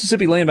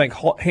 Mississippi Land Bank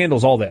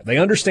handles all that. They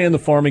understand the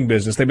farming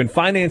business. They've been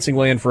financing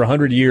land for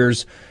 100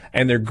 years,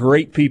 and they're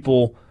great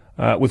people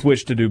with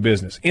which to do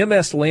business.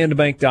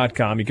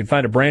 mslandbank.com. You can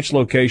find a branch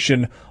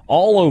location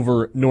all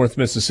over North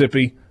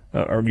Mississippi.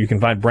 Or you can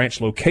find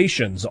branch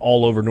locations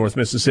all over North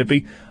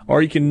Mississippi,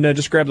 or you can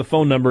just grab the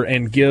phone number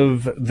and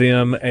give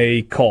them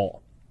a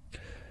call.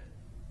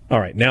 All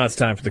right, now it's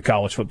time for the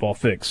college football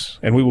fix,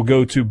 and we will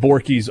go to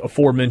Borky's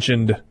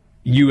aforementioned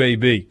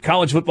UAB.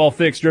 College football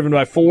fix driven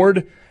by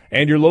Ford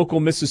and your local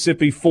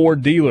Mississippi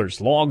Ford dealers.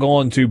 Log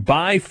on to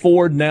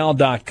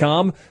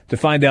buyfordnow.com to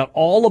find out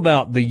all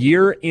about the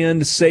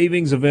year-end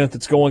savings event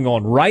that's going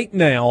on right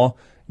now.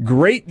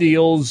 Great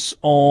deals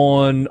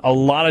on a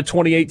lot of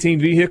 2018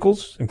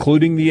 vehicles,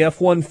 including the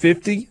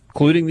F-150,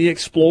 including the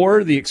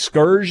Explorer, the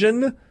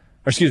Excursion, or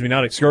excuse me,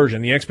 not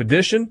Excursion, the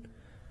Expedition.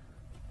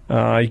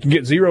 You can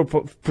get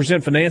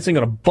 0% financing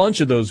on a bunch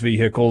of those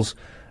vehicles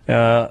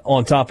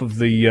on top of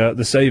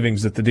the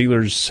savings that the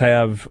dealers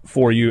have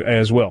for you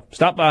as well.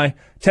 Stop by,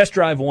 test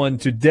drive one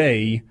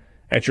today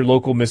at your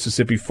local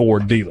Mississippi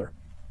Ford dealer.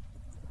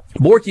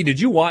 Borky, did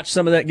you watch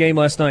some of that game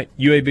last night,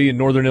 UAB in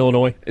Northern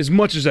Illinois? As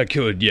much as I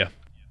could, yeah.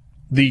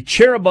 The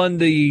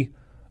Cheribundi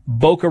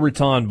Boca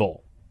Raton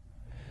Bowl.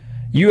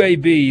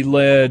 UAB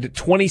led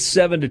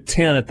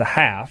 27-10 at the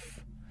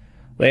half.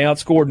 They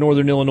outscored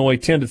Northern Illinois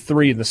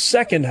 10-3 in the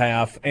second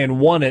half and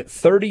won it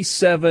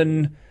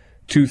 37-13.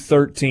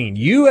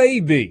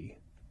 UAB,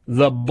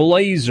 the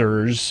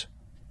Blazers,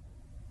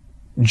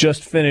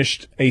 just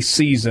finished a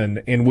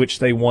season in which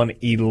they won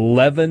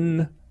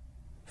 11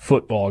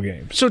 football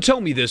games. So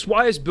tell me this,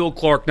 why has Bill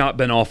Clark not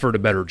been offered a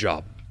better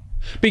job?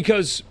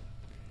 Because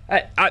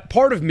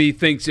part of me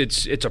thinks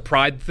it's a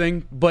pride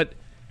thing, but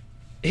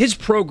his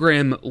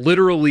program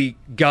literally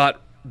got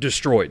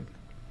destroyed.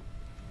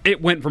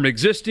 It went from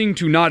existing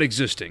to not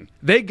existing.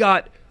 They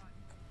got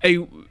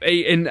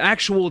an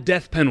actual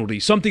death penalty,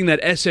 something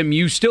that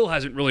SMU still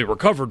hasn't really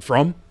recovered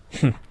from.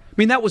 I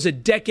mean, that was a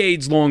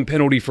decades-long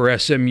penalty for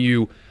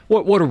SMU.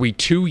 What are we,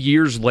 2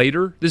 years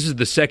later? This is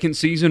the second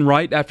season,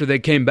 right, after they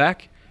came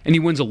back? And he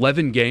wins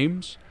 11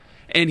 games?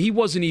 And he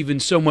wasn't even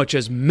so much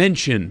as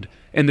mentioned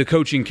in the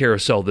coaching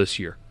carousel this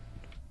year.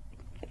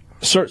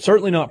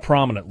 Certainly not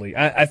prominently.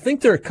 I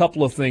think there are a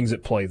couple of things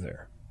at play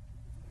there.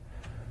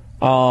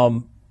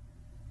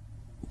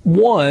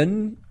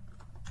 One,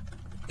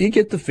 you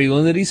get the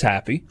feeling that he's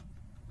happy.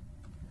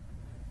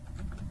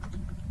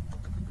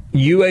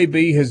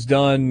 UAB has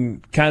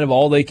done kind of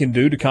all they can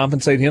do to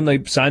compensate him.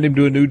 They signed him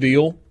to a new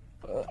deal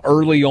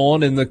early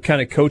on in the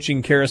kind of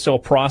coaching carousel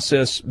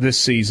process this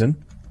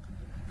season.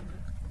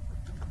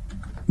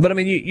 But, I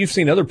mean, you've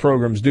seen other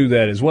programs do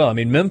that as well. I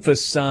mean,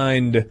 Memphis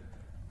signed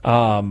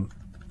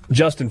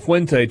Justin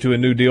Fuente to a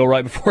new deal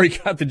right before he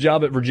got the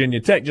job at Virginia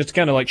Tech, just to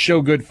kind of like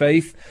show good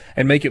faith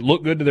and make it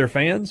look good to their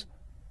fans.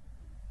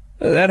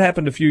 That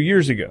happened a few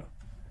years ago.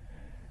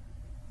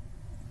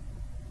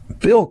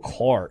 Bill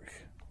Clark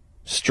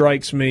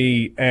strikes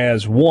me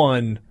as,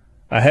 one,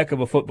 a heck of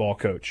a football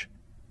coach,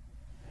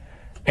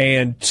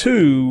 and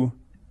two,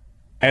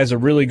 as a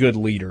really good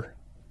leader.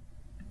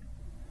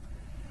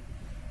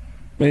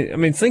 I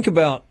mean, think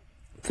about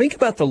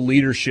the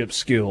leadership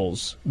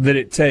skills that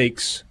it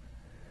takes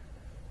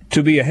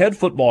to be a head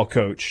football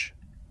coach,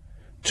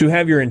 to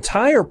have your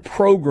entire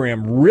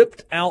program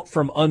ripped out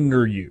from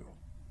under you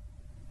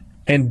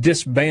and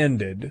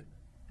disbanded,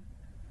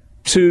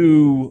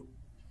 to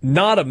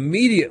not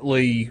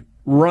immediately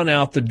run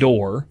out the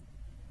door,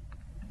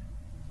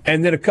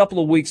 and then a couple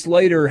of weeks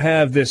later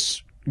have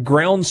this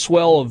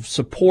groundswell of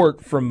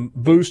support from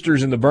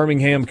boosters in the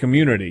Birmingham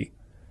community,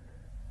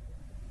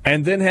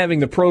 and then having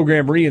the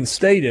program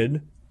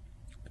reinstated,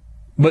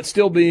 but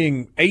still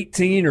being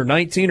 18 or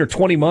 19 or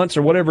 20 months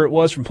or whatever it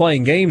was from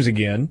playing games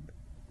again,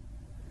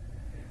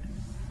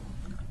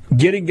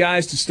 getting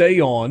guys to stay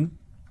on,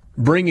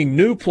 bringing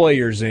new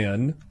players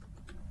in,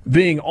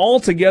 being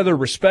altogether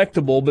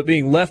respectable but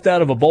being left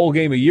out of a bowl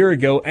game a year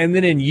ago, and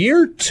then in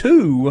year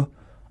 2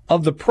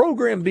 of the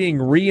program being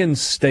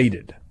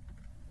reinstated,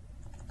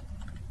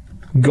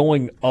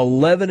 going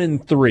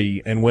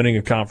 11-3 and winning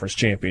a conference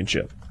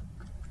championship.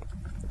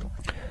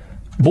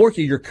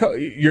 Borky,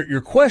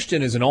 your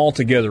question is an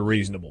altogether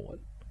reasonable one.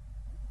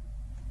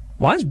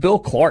 Why is Bill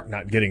Clark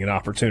not getting an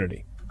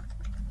opportunity?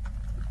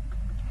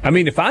 I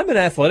mean, if I'm an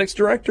athletics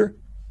director,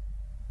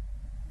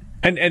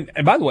 and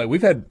by the way,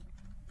 we've had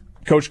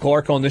Coach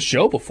Clark on this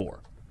show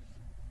before,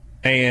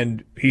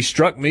 and he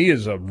struck me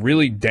as a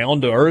really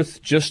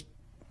down-to-earth, just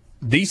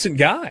decent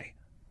guy.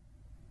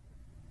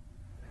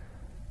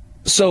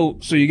 So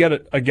you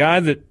got a guy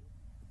that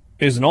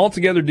is an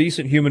altogether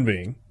decent human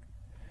being,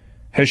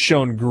 has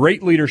shown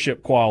great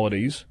leadership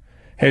qualities,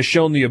 has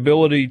shown the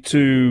ability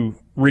to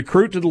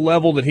recruit to the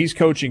level that he's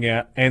coaching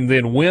at, and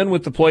then win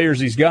with the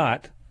players he's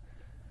got.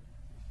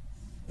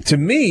 To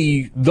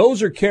me,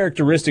 those are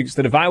characteristics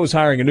that if I was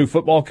hiring a new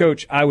football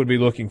coach, I would be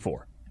looking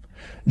for.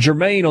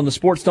 Jermaine on the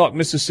Sports Talk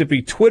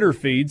Mississippi Twitter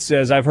feed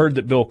says, I've heard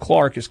that Bill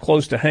Clark is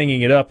close to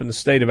hanging it up in the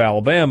state of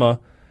Alabama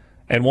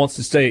and wants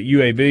to stay at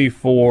UAB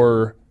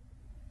for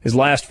his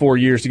last 4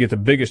 years to get the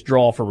biggest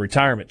draw for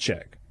retirement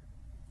check.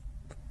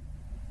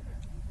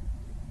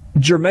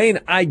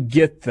 Jermaine, I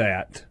get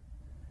that.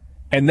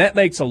 And that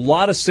makes a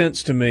lot of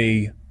sense to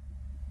me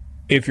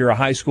if you're a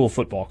high school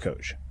football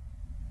coach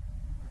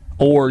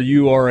or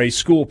you are a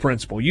school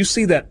principal. You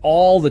see that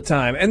all the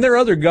time. And there are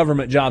other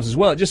government jobs as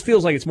well. It just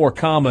feels like it's more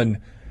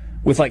common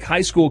with like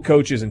high school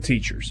coaches and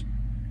teachers.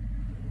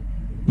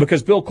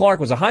 Because Bill Clark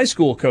was a high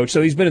school coach,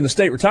 so he's been in the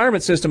state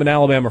retirement system in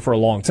Alabama for a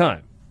long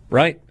time,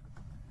 right?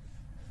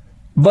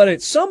 But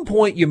at some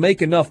point you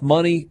make enough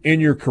money in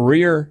your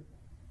career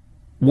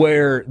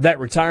where that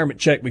retirement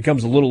check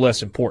becomes a little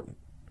less important.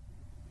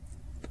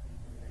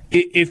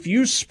 If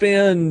you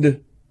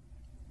spend,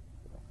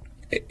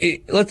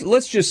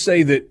 let's just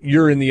say that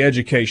you're in the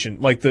education,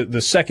 like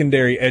the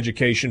secondary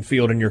education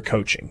field and you're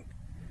coaching,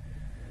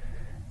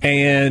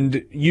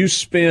 and you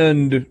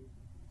spend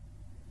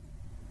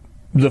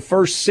the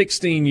first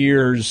 16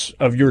 years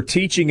of your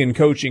teaching and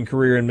coaching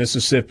career in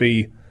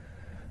Mississippi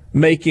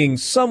making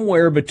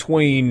somewhere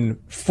between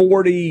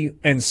 $40,000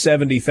 and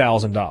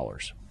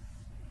 $70,000.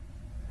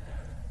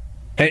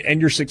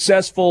 And you're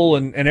successful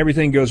and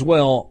everything goes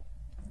well,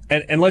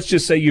 and let's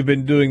just say you've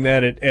been doing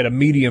that at a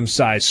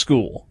medium-sized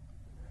school,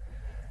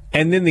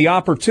 and then the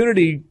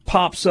opportunity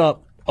pops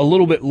up a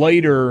little bit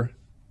later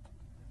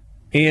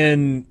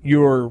in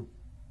your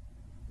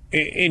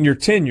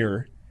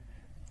tenure,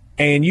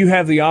 and you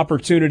have the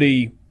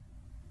opportunity,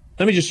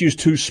 let me just use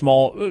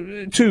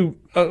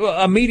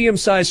a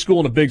medium-sized school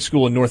and a big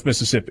school in North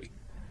Mississippi.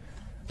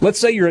 Let's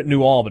say you're at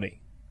New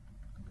Albany,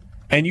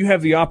 and you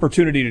have the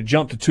opportunity to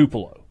jump to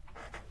Tupelo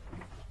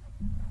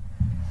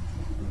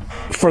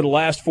for the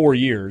last 4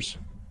 years,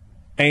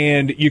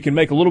 and you can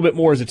make a little bit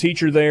more as a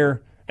teacher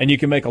there, and you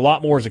can make a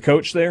lot more as a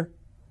coach there,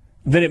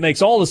 then it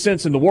makes all the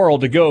sense in the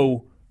world to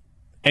go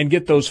and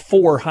get those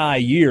 4 high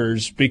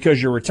years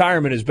because your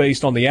retirement is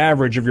based on the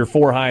average of your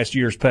 4 highest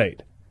years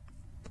paid.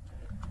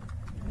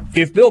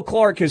 If Bill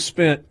Clark has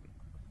spent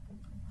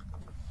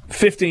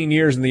 15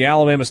 years in the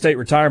Alabama State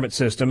retirement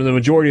system, and the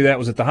majority of that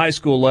was at the high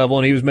school level,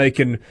 and he was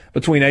making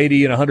between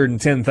 $80,000 and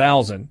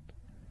 $110,000,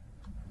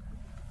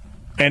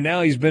 and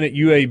now he's been at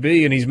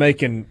UAB and he's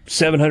making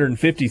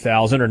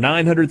 $750,000 or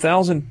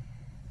 $900,000,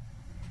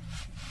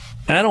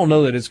 I don't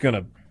know that it's going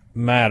to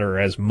matter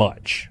as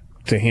much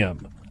to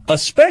him,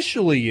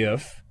 especially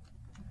if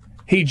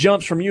he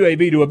jumps from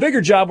UAB to a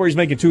bigger job where he's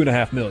making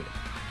 $2.5 million.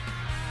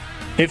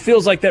 It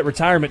feels like that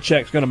retirement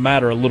check's going to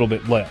matter a little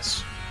bit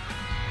less.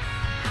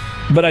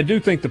 But I do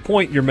think the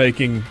point you're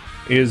making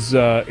is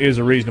a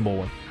reasonable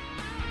one.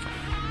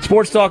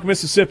 Sports Talk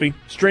Mississippi,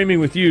 streaming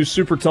with you,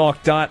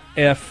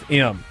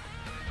 supertalk.fm.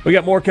 We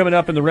got more coming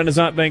up in the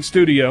Renaissance Bank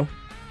studio.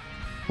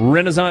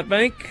 Renaissance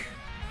Bank,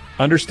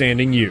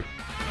 understanding you.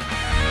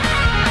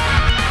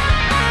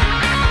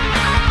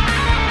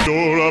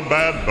 You're a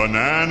bad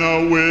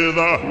banana with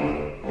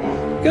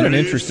a... Got an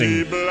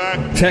interesting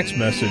text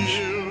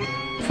message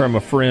from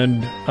a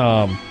friend.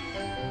 I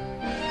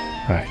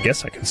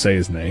guess I can say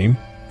his name.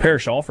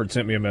 Parrish Alford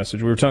sent me a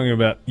message. We were talking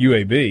about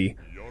UAB.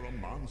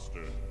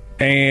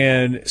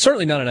 And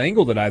certainly not an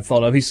angle that I'd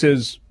thought of. He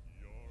says,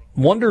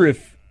 wonder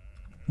if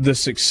the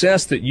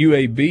success that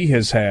UAB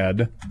has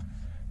had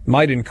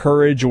might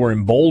encourage or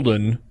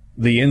embolden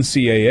the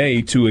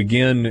NCAA to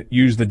again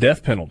use the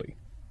death penalty.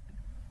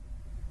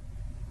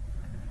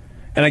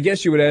 And I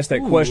guess you would ask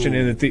that question,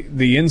 and that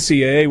the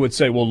NCAA would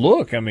say, well,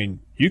 look, I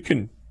mean, you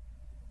can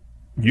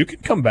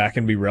come back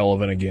and be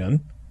relevant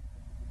again.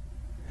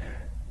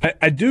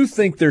 I do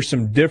think there's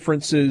some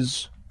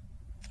differences.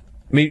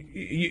 I mean,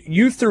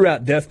 you threw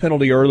out death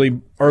penalty earlier,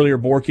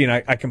 Borky,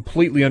 and I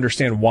completely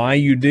understand why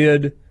you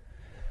did.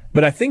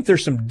 But I think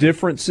there's some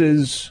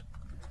differences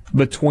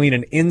between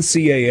an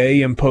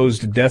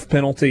NCAA-imposed death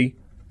penalty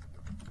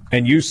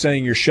and you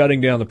saying you're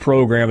shutting down the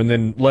program and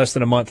then less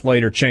than a month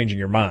later changing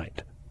your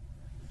mind.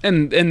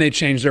 And they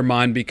changed their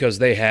mind because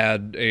they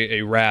had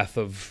a wrath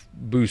of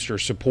booster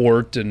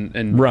support,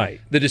 and right.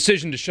 The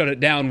decision to shut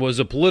it down was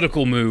a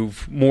political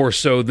move more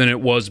so than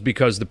it was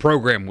because the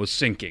program was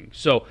sinking.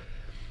 So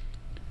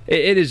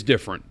it is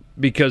different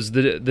because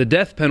the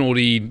death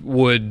penalty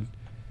would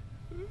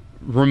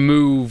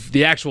remove,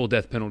 the actual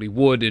death penalty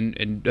would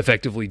and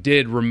effectively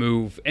did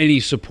remove any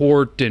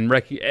support and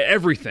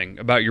everything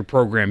about your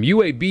program.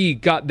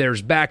 UAB got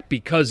theirs back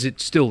because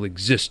it still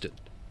existed.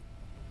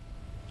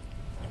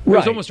 It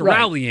was almost a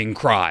rallying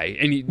cry,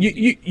 and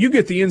you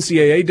get the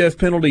NCAA death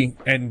penalty,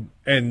 and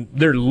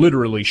they're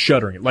literally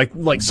shuttering it.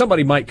 Like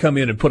somebody might come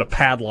in and put a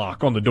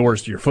padlock on the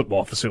doors to your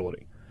football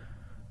facility.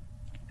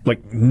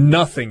 Like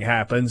nothing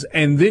happens,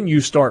 and then you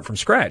start from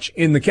scratch.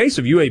 In the case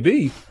of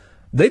UAB,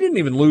 they didn't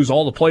even lose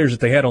all the players that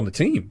they had on the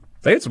team.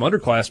 They had some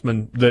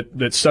underclassmen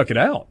that stuck it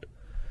out,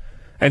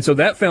 and so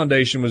that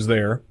foundation was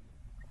there,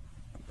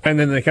 and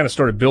then they kind of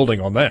started building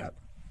on that.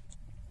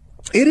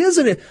 It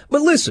isn't it,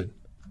 but listen.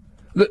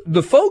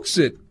 The folks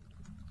at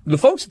the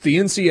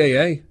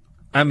NCAA,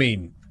 I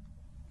mean,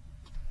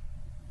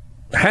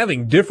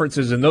 having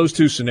differences in those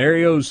two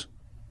scenarios,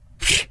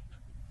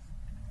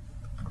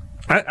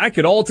 I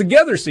could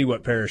altogether see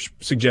what Parrish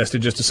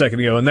suggested just a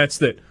second ago, and that's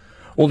that.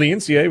 Well, the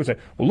NCAA would say,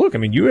 "Well, look, I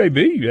mean,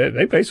 UAB,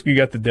 they basically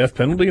got the death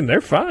penalty, and they're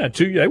fine.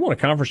 They won a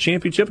conference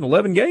championship in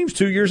 11 games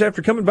 2 years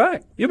after coming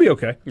back. You'll be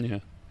okay." Yeah.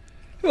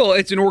 Well,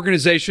 it's an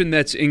organization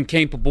that's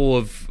incapable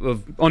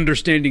of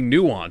understanding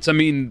nuance. I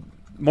mean,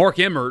 Mark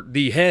Emmert,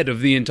 the head of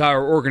the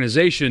entire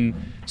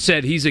organization,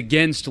 said he's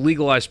against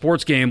legalized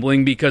sports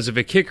gambling because if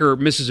a kicker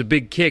misses a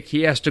big kick,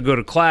 he has to go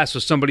to class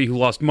with somebody who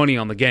lost money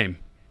on the game.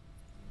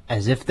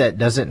 As if that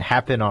doesn't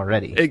happen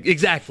already.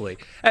 Exactly.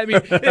 I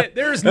mean,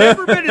 there's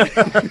never been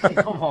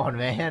Come on,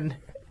 man.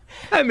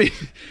 I mean,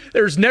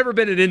 there's never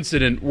been an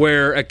incident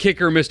where a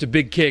kicker missed a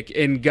big kick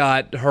and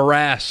got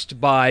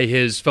harassed by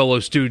his fellow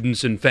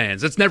students and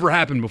fans. That's never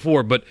happened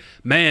before, but,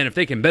 man, if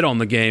they can bet on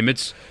the game,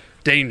 it's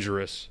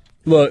dangerous.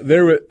 Look,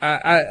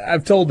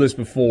 I've told this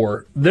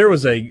before. There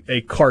was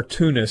a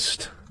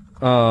cartoonist,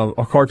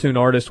 a cartoon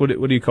artist. What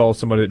do you call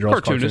somebody that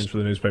draws cartoons for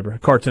the newspaper? A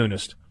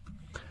cartoonist.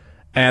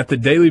 At the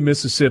Daily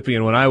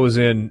Mississippian when I was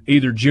in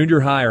either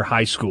junior high or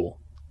high school.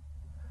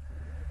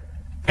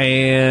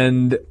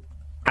 And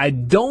I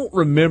don't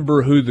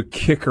remember who the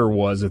kicker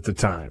was at the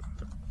time.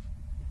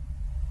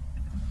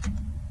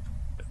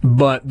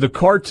 But the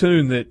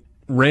cartoon that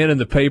ran in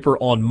the paper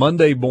on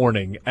Monday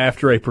morning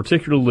after a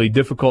particularly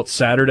difficult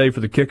Saturday for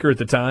the kicker at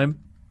the time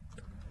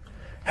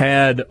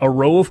had a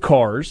row of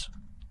cars.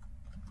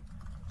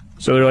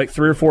 So there are like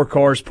 3 or 4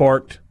 cars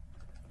parked,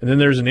 and then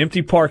there's an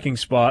empty parking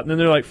spot, and then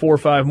there are like 4 or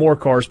 5 more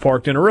cars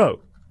parked in a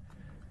row.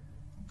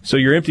 So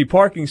your empty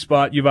parking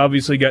spot, you've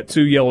obviously got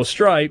 2 yellow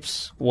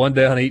stripes, one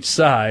down each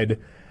side,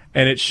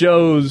 and it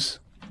shows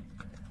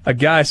a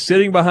guy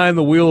sitting behind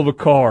the wheel of a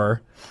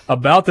car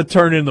about to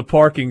turn in the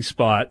parking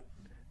spot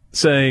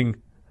saying,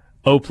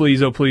 "Oh,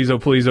 please, oh, please, oh,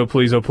 please, oh,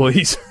 please, oh,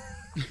 please."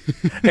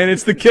 And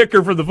it's the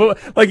kicker for the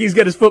football. Like he's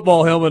got his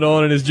football helmet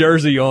on and his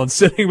jersey on,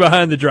 sitting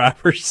behind the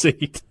driver's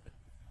seat.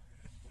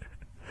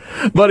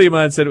 A buddy of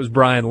mine said it was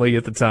Brian Lee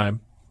at the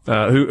time,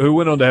 who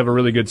went on to have a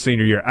really good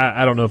senior year.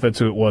 I don't know if that's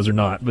who it was or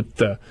not,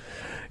 but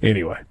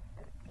anyway.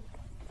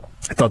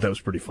 I thought that was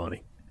pretty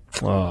funny.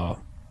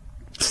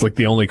 It's like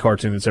the only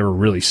cartoon that's ever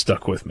really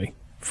stuck with me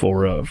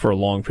for a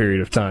long period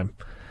of time.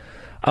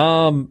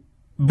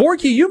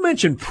 Borky, you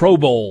mentioned Pro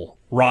Bowl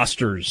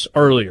rosters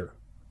earlier.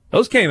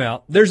 Those came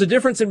out. There's a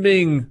difference in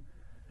being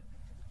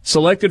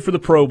selected for the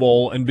Pro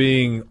Bowl and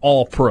being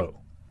All-Pro.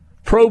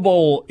 Pro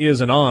Bowl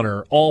is an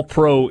honor.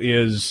 All-Pro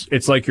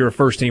it's like you're a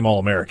first-team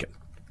All-American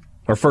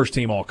or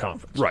first-team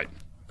All-Conference. Right.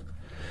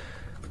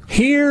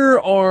 Here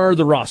are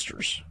the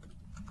rosters.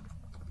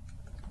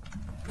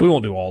 We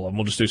won't do all of them.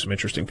 We'll just do some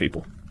interesting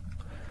people.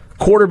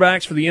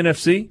 Quarterbacks for the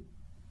NFC: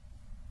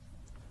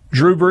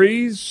 Drew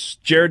Brees,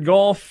 Jared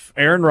Goff,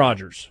 Aaron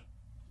Rodgers.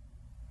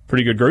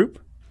 Pretty good group.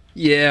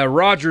 Yeah,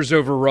 Rodgers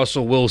over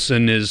Russell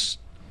Wilson is...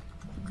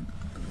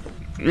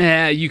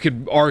 you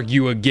could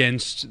argue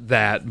against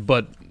that,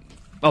 but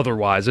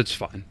otherwise it's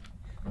fine.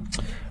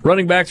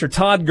 Running backs are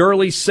Todd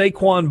Gurley,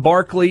 Saquon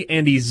Barkley,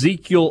 and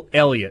Ezekiel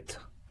Elliott.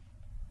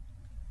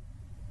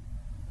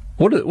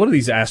 What do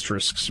these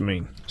asterisks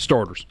mean?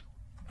 Starters.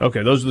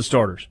 Okay, those are the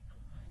starters.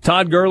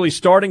 Todd Gurley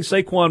starting,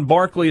 Saquon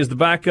Barkley is the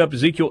backup,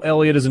 Ezekiel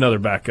Elliott is another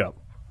backup.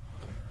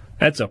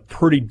 That's a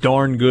pretty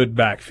darn good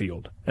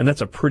backfield, and that's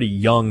a pretty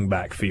young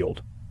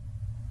backfield.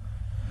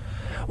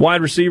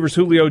 Wide receivers,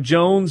 Julio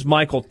Jones,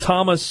 Michael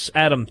Thomas,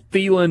 Adam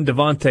Thielen,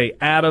 Devontae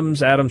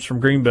Adams from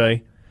Green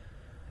Bay.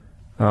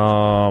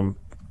 Are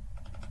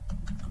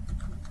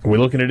we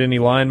looking at any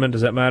linemen?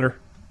 Does that matter?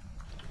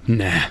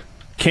 Nah.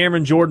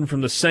 Cameron Jordan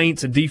from the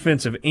Saints, a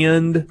defensive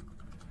end.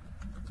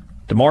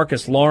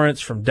 DeMarcus Lawrence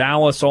from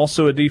Dallas,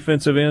 also a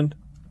defensive end.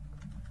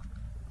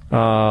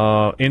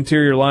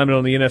 Interior lineman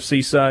on the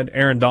NFC side,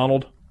 Aaron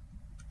Donald.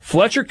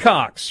 Fletcher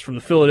Cox from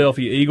the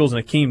Philadelphia Eagles,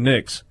 and Akeem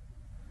Nicks.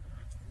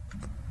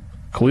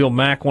 Khalil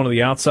Mack, one of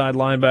the outside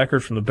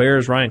linebackers from the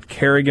Bears. Ryan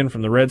Kerrigan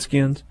from the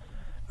Redskins.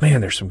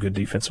 Man, there's some good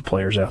defensive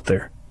players out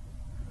there.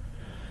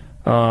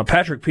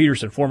 Patrick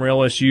Peterson, former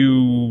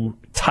LSU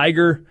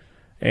Tiger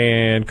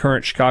and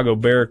current Chicago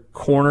Bear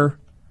corner,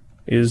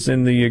 is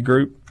in the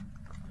group.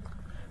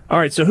 All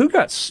right, so who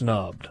got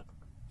snubbed?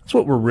 That's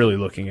what we're really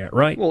looking at,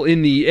 right? Well,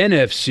 in the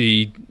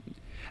NFC,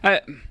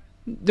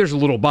 there's a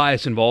little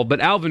bias involved, but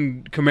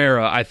Alvin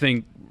Kamara, I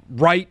think,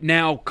 right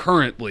now,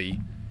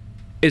 currently,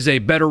 is a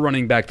better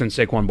running back than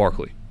Saquon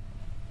Barkley.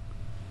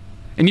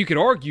 And you could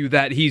argue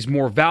that he's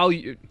more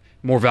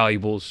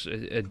valuable is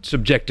a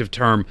subjective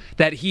term,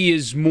 that he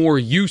is more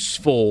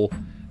useful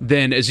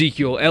than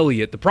Ezekiel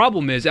Elliott. The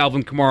problem is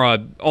Alvin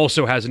Kamara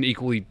also has an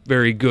equally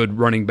very good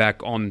running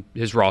back on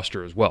his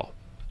roster as well.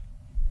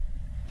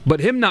 But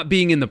him not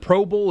being in the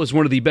Pro Bowl as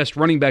one of the best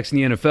running backs in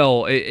the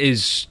NFL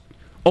is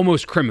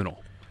almost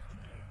criminal.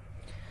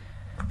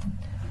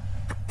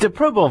 The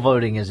Pro Bowl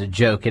voting is a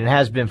joke, and it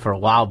has been for a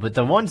while, but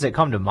the ones that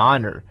come to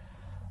mind are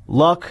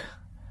Luck,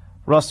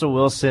 Russell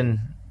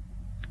Wilson,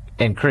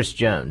 and Chris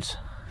Jones.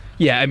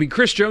 Yeah, I mean,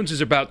 Chris Jones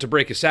is about to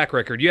break a sack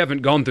record. You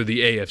haven't gone through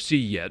the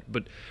AFC yet,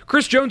 but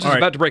Chris Jones is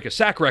about to break a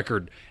sack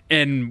record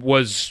and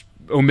was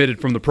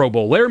omitted from the Pro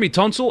Bowl. Laramie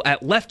Tunsil,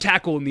 at left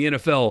tackle in the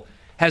NFL,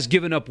 has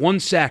given up one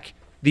sack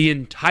the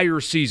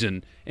entire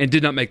season and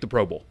did not make the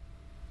Pro Bowl.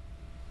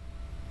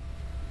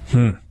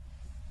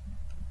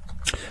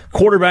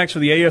 Quarterbacks for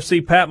the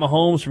AFC, Pat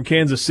Mahomes from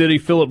Kansas City,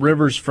 Phillip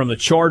Rivers from the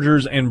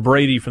Chargers, and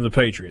Brady from the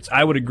Patriots.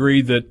 I would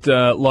agree that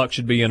Luck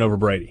should be in over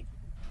Brady.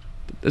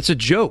 That's a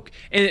joke.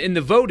 And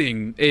the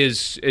voting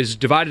is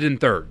divided in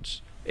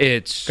thirds.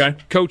 It's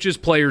coaches,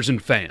 players,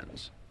 and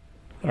fans.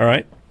 All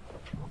right.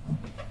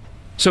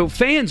 So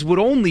fans would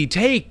only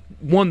take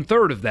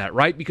 1/3 of that,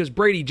 right? Because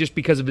Brady, just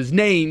because of his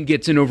name,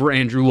 gets in over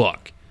Andrew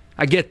Luck.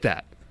 I get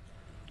that.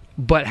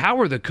 But how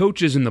are the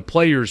coaches and the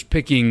players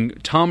picking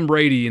Tom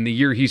Brady in the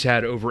year he's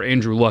had over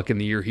Andrew Luck in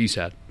the year he's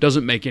had?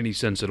 Doesn't make any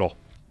sense at all.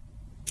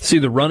 See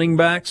the running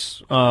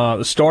backs,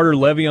 the starter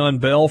Le'Veon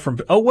Bell from...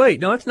 Oh, wait,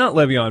 no, that's not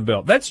Le'Veon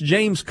Bell. That's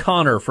James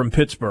Conner from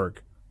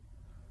Pittsburgh.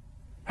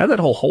 How'd that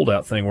whole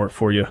holdout thing work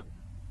for you,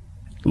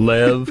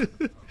 Lev?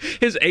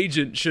 His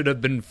agent should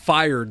have been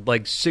fired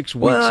like 6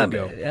 weeks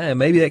ago. Yeah,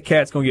 maybe that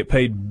cat's going to get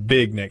paid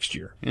big next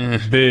year.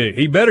 Big.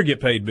 He better get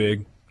paid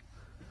big.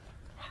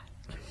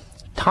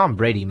 Tom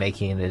Brady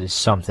making it is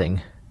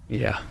something.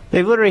 Yeah.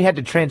 They've literally had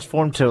to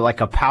transform to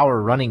like a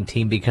power running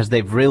team because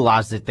they've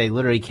realized that they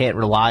literally can't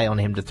rely on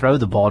him to throw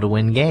the ball to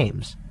win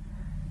games.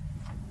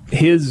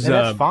 And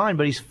that's fine,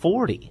 but he's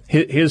 40.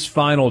 His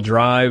final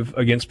drive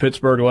against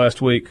Pittsburgh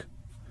last week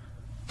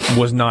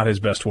was not his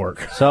best work.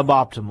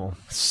 Suboptimal.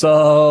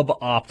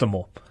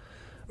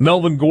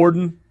 Melvin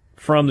Gordon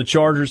from the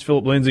Chargers,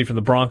 Philip Lindsay from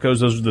the Broncos.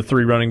 Those are the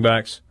 3 running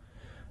backs.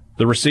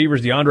 The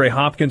receivers, DeAndre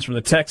Hopkins from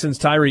the Texans,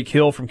 Tyreek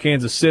Hill from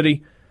Kansas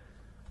City,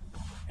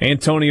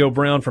 Antonio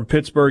Brown from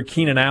Pittsburgh,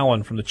 Keenan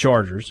Allen from the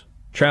Chargers.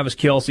 Travis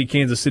Kelce,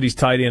 Kansas City's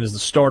tight end, is the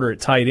starter at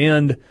tight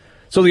end.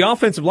 So the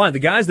offensive line, the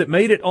guys that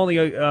made it on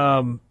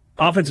the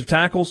offensive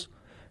tackles,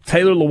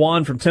 Taylor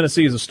Lewan from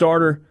Tennessee is a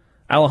starter.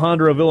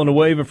 Alejandro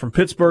Villanueva from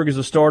Pittsburgh is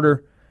a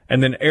starter.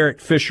 And then Eric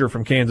Fisher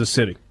from Kansas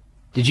City.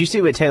 Did you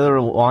see what Taylor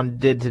Lewan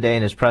did today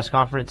in his press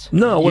conference?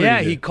 No.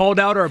 He called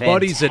out our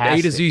buddies at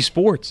A to Z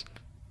Sports.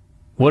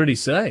 What did he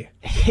say?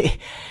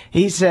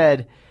 He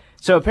said,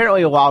 so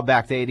apparently a while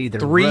back they had either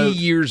 3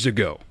 years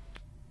ago.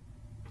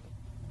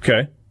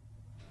 Okay.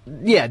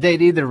 Yeah,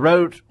 they'd either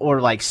wrote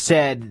or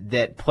said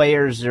that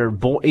players are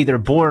either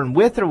born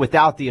with or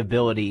without the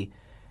ability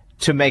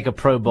to make a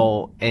Pro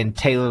Bowl, and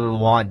Taylor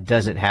Lewan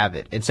doesn't have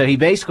it. And so he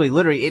basically,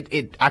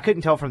 literally, I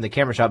couldn't tell from the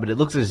camera shot, but it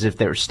looks as if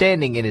they were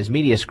standing in his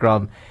media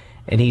scrum,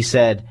 and he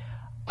said,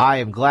 I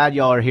am glad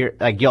y'all are here,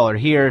 y'all are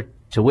here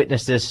to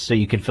witness this so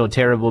you can feel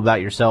terrible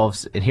about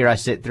yourselves, and here I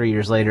sit 3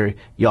 years later,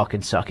 y'all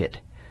can suck it.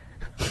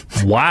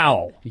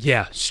 Wow.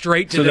 Yeah,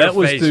 straight to their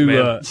face,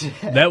 man.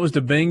 That was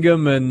to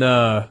Bingham and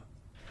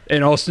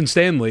Austin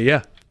Stanley,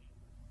 yeah.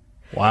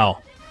 Wow.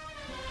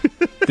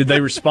 Did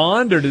they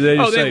respond, or did they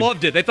just they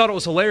loved it. They thought it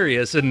was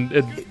hilarious. And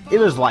it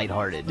was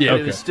lighthearted. Yeah, but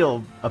it was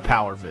still a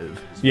power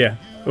move. Yeah.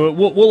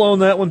 We'll own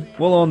that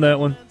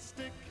one.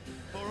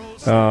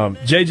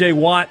 J.J.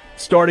 Watt,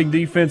 starting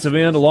defensive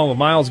end, along with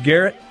Myles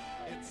Garrett.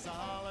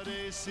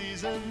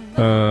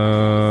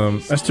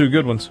 That's two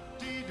good ones.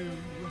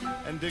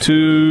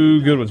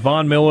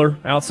 Von Miller,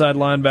 outside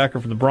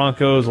linebacker for the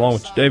Broncos, along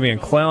with Davian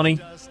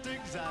Clowney.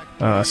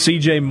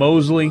 C.J.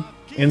 Mosley,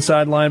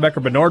 inside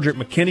linebacker. Benardrick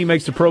McKinney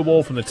makes the Pro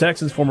Bowl from the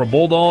Texans, former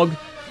Bulldog.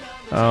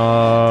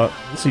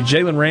 Let's see,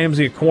 Jalen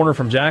Ramsey, a corner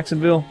from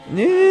Jacksonville.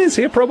 Is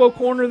he a Pro Bowl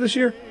corner this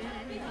year?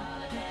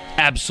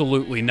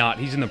 Absolutely not.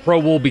 He's in the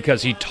Pro Bowl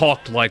because he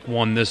talked like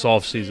one this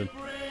offseason.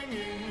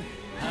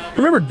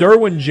 Remember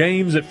Derwin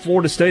James at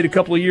Florida State a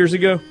couple of years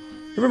ago?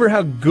 Remember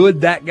how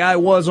good that guy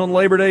was on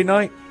Labor Day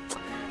night?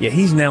 Yeah,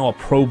 he's now a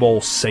Pro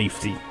Bowl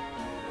safety.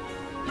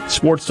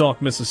 Sports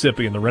Talk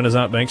Mississippi in the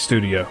Renaissance Bank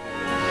studio.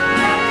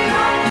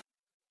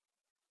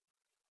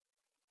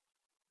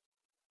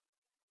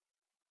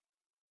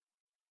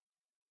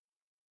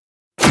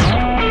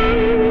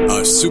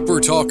 A Super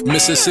Talk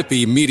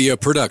Mississippi media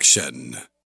production.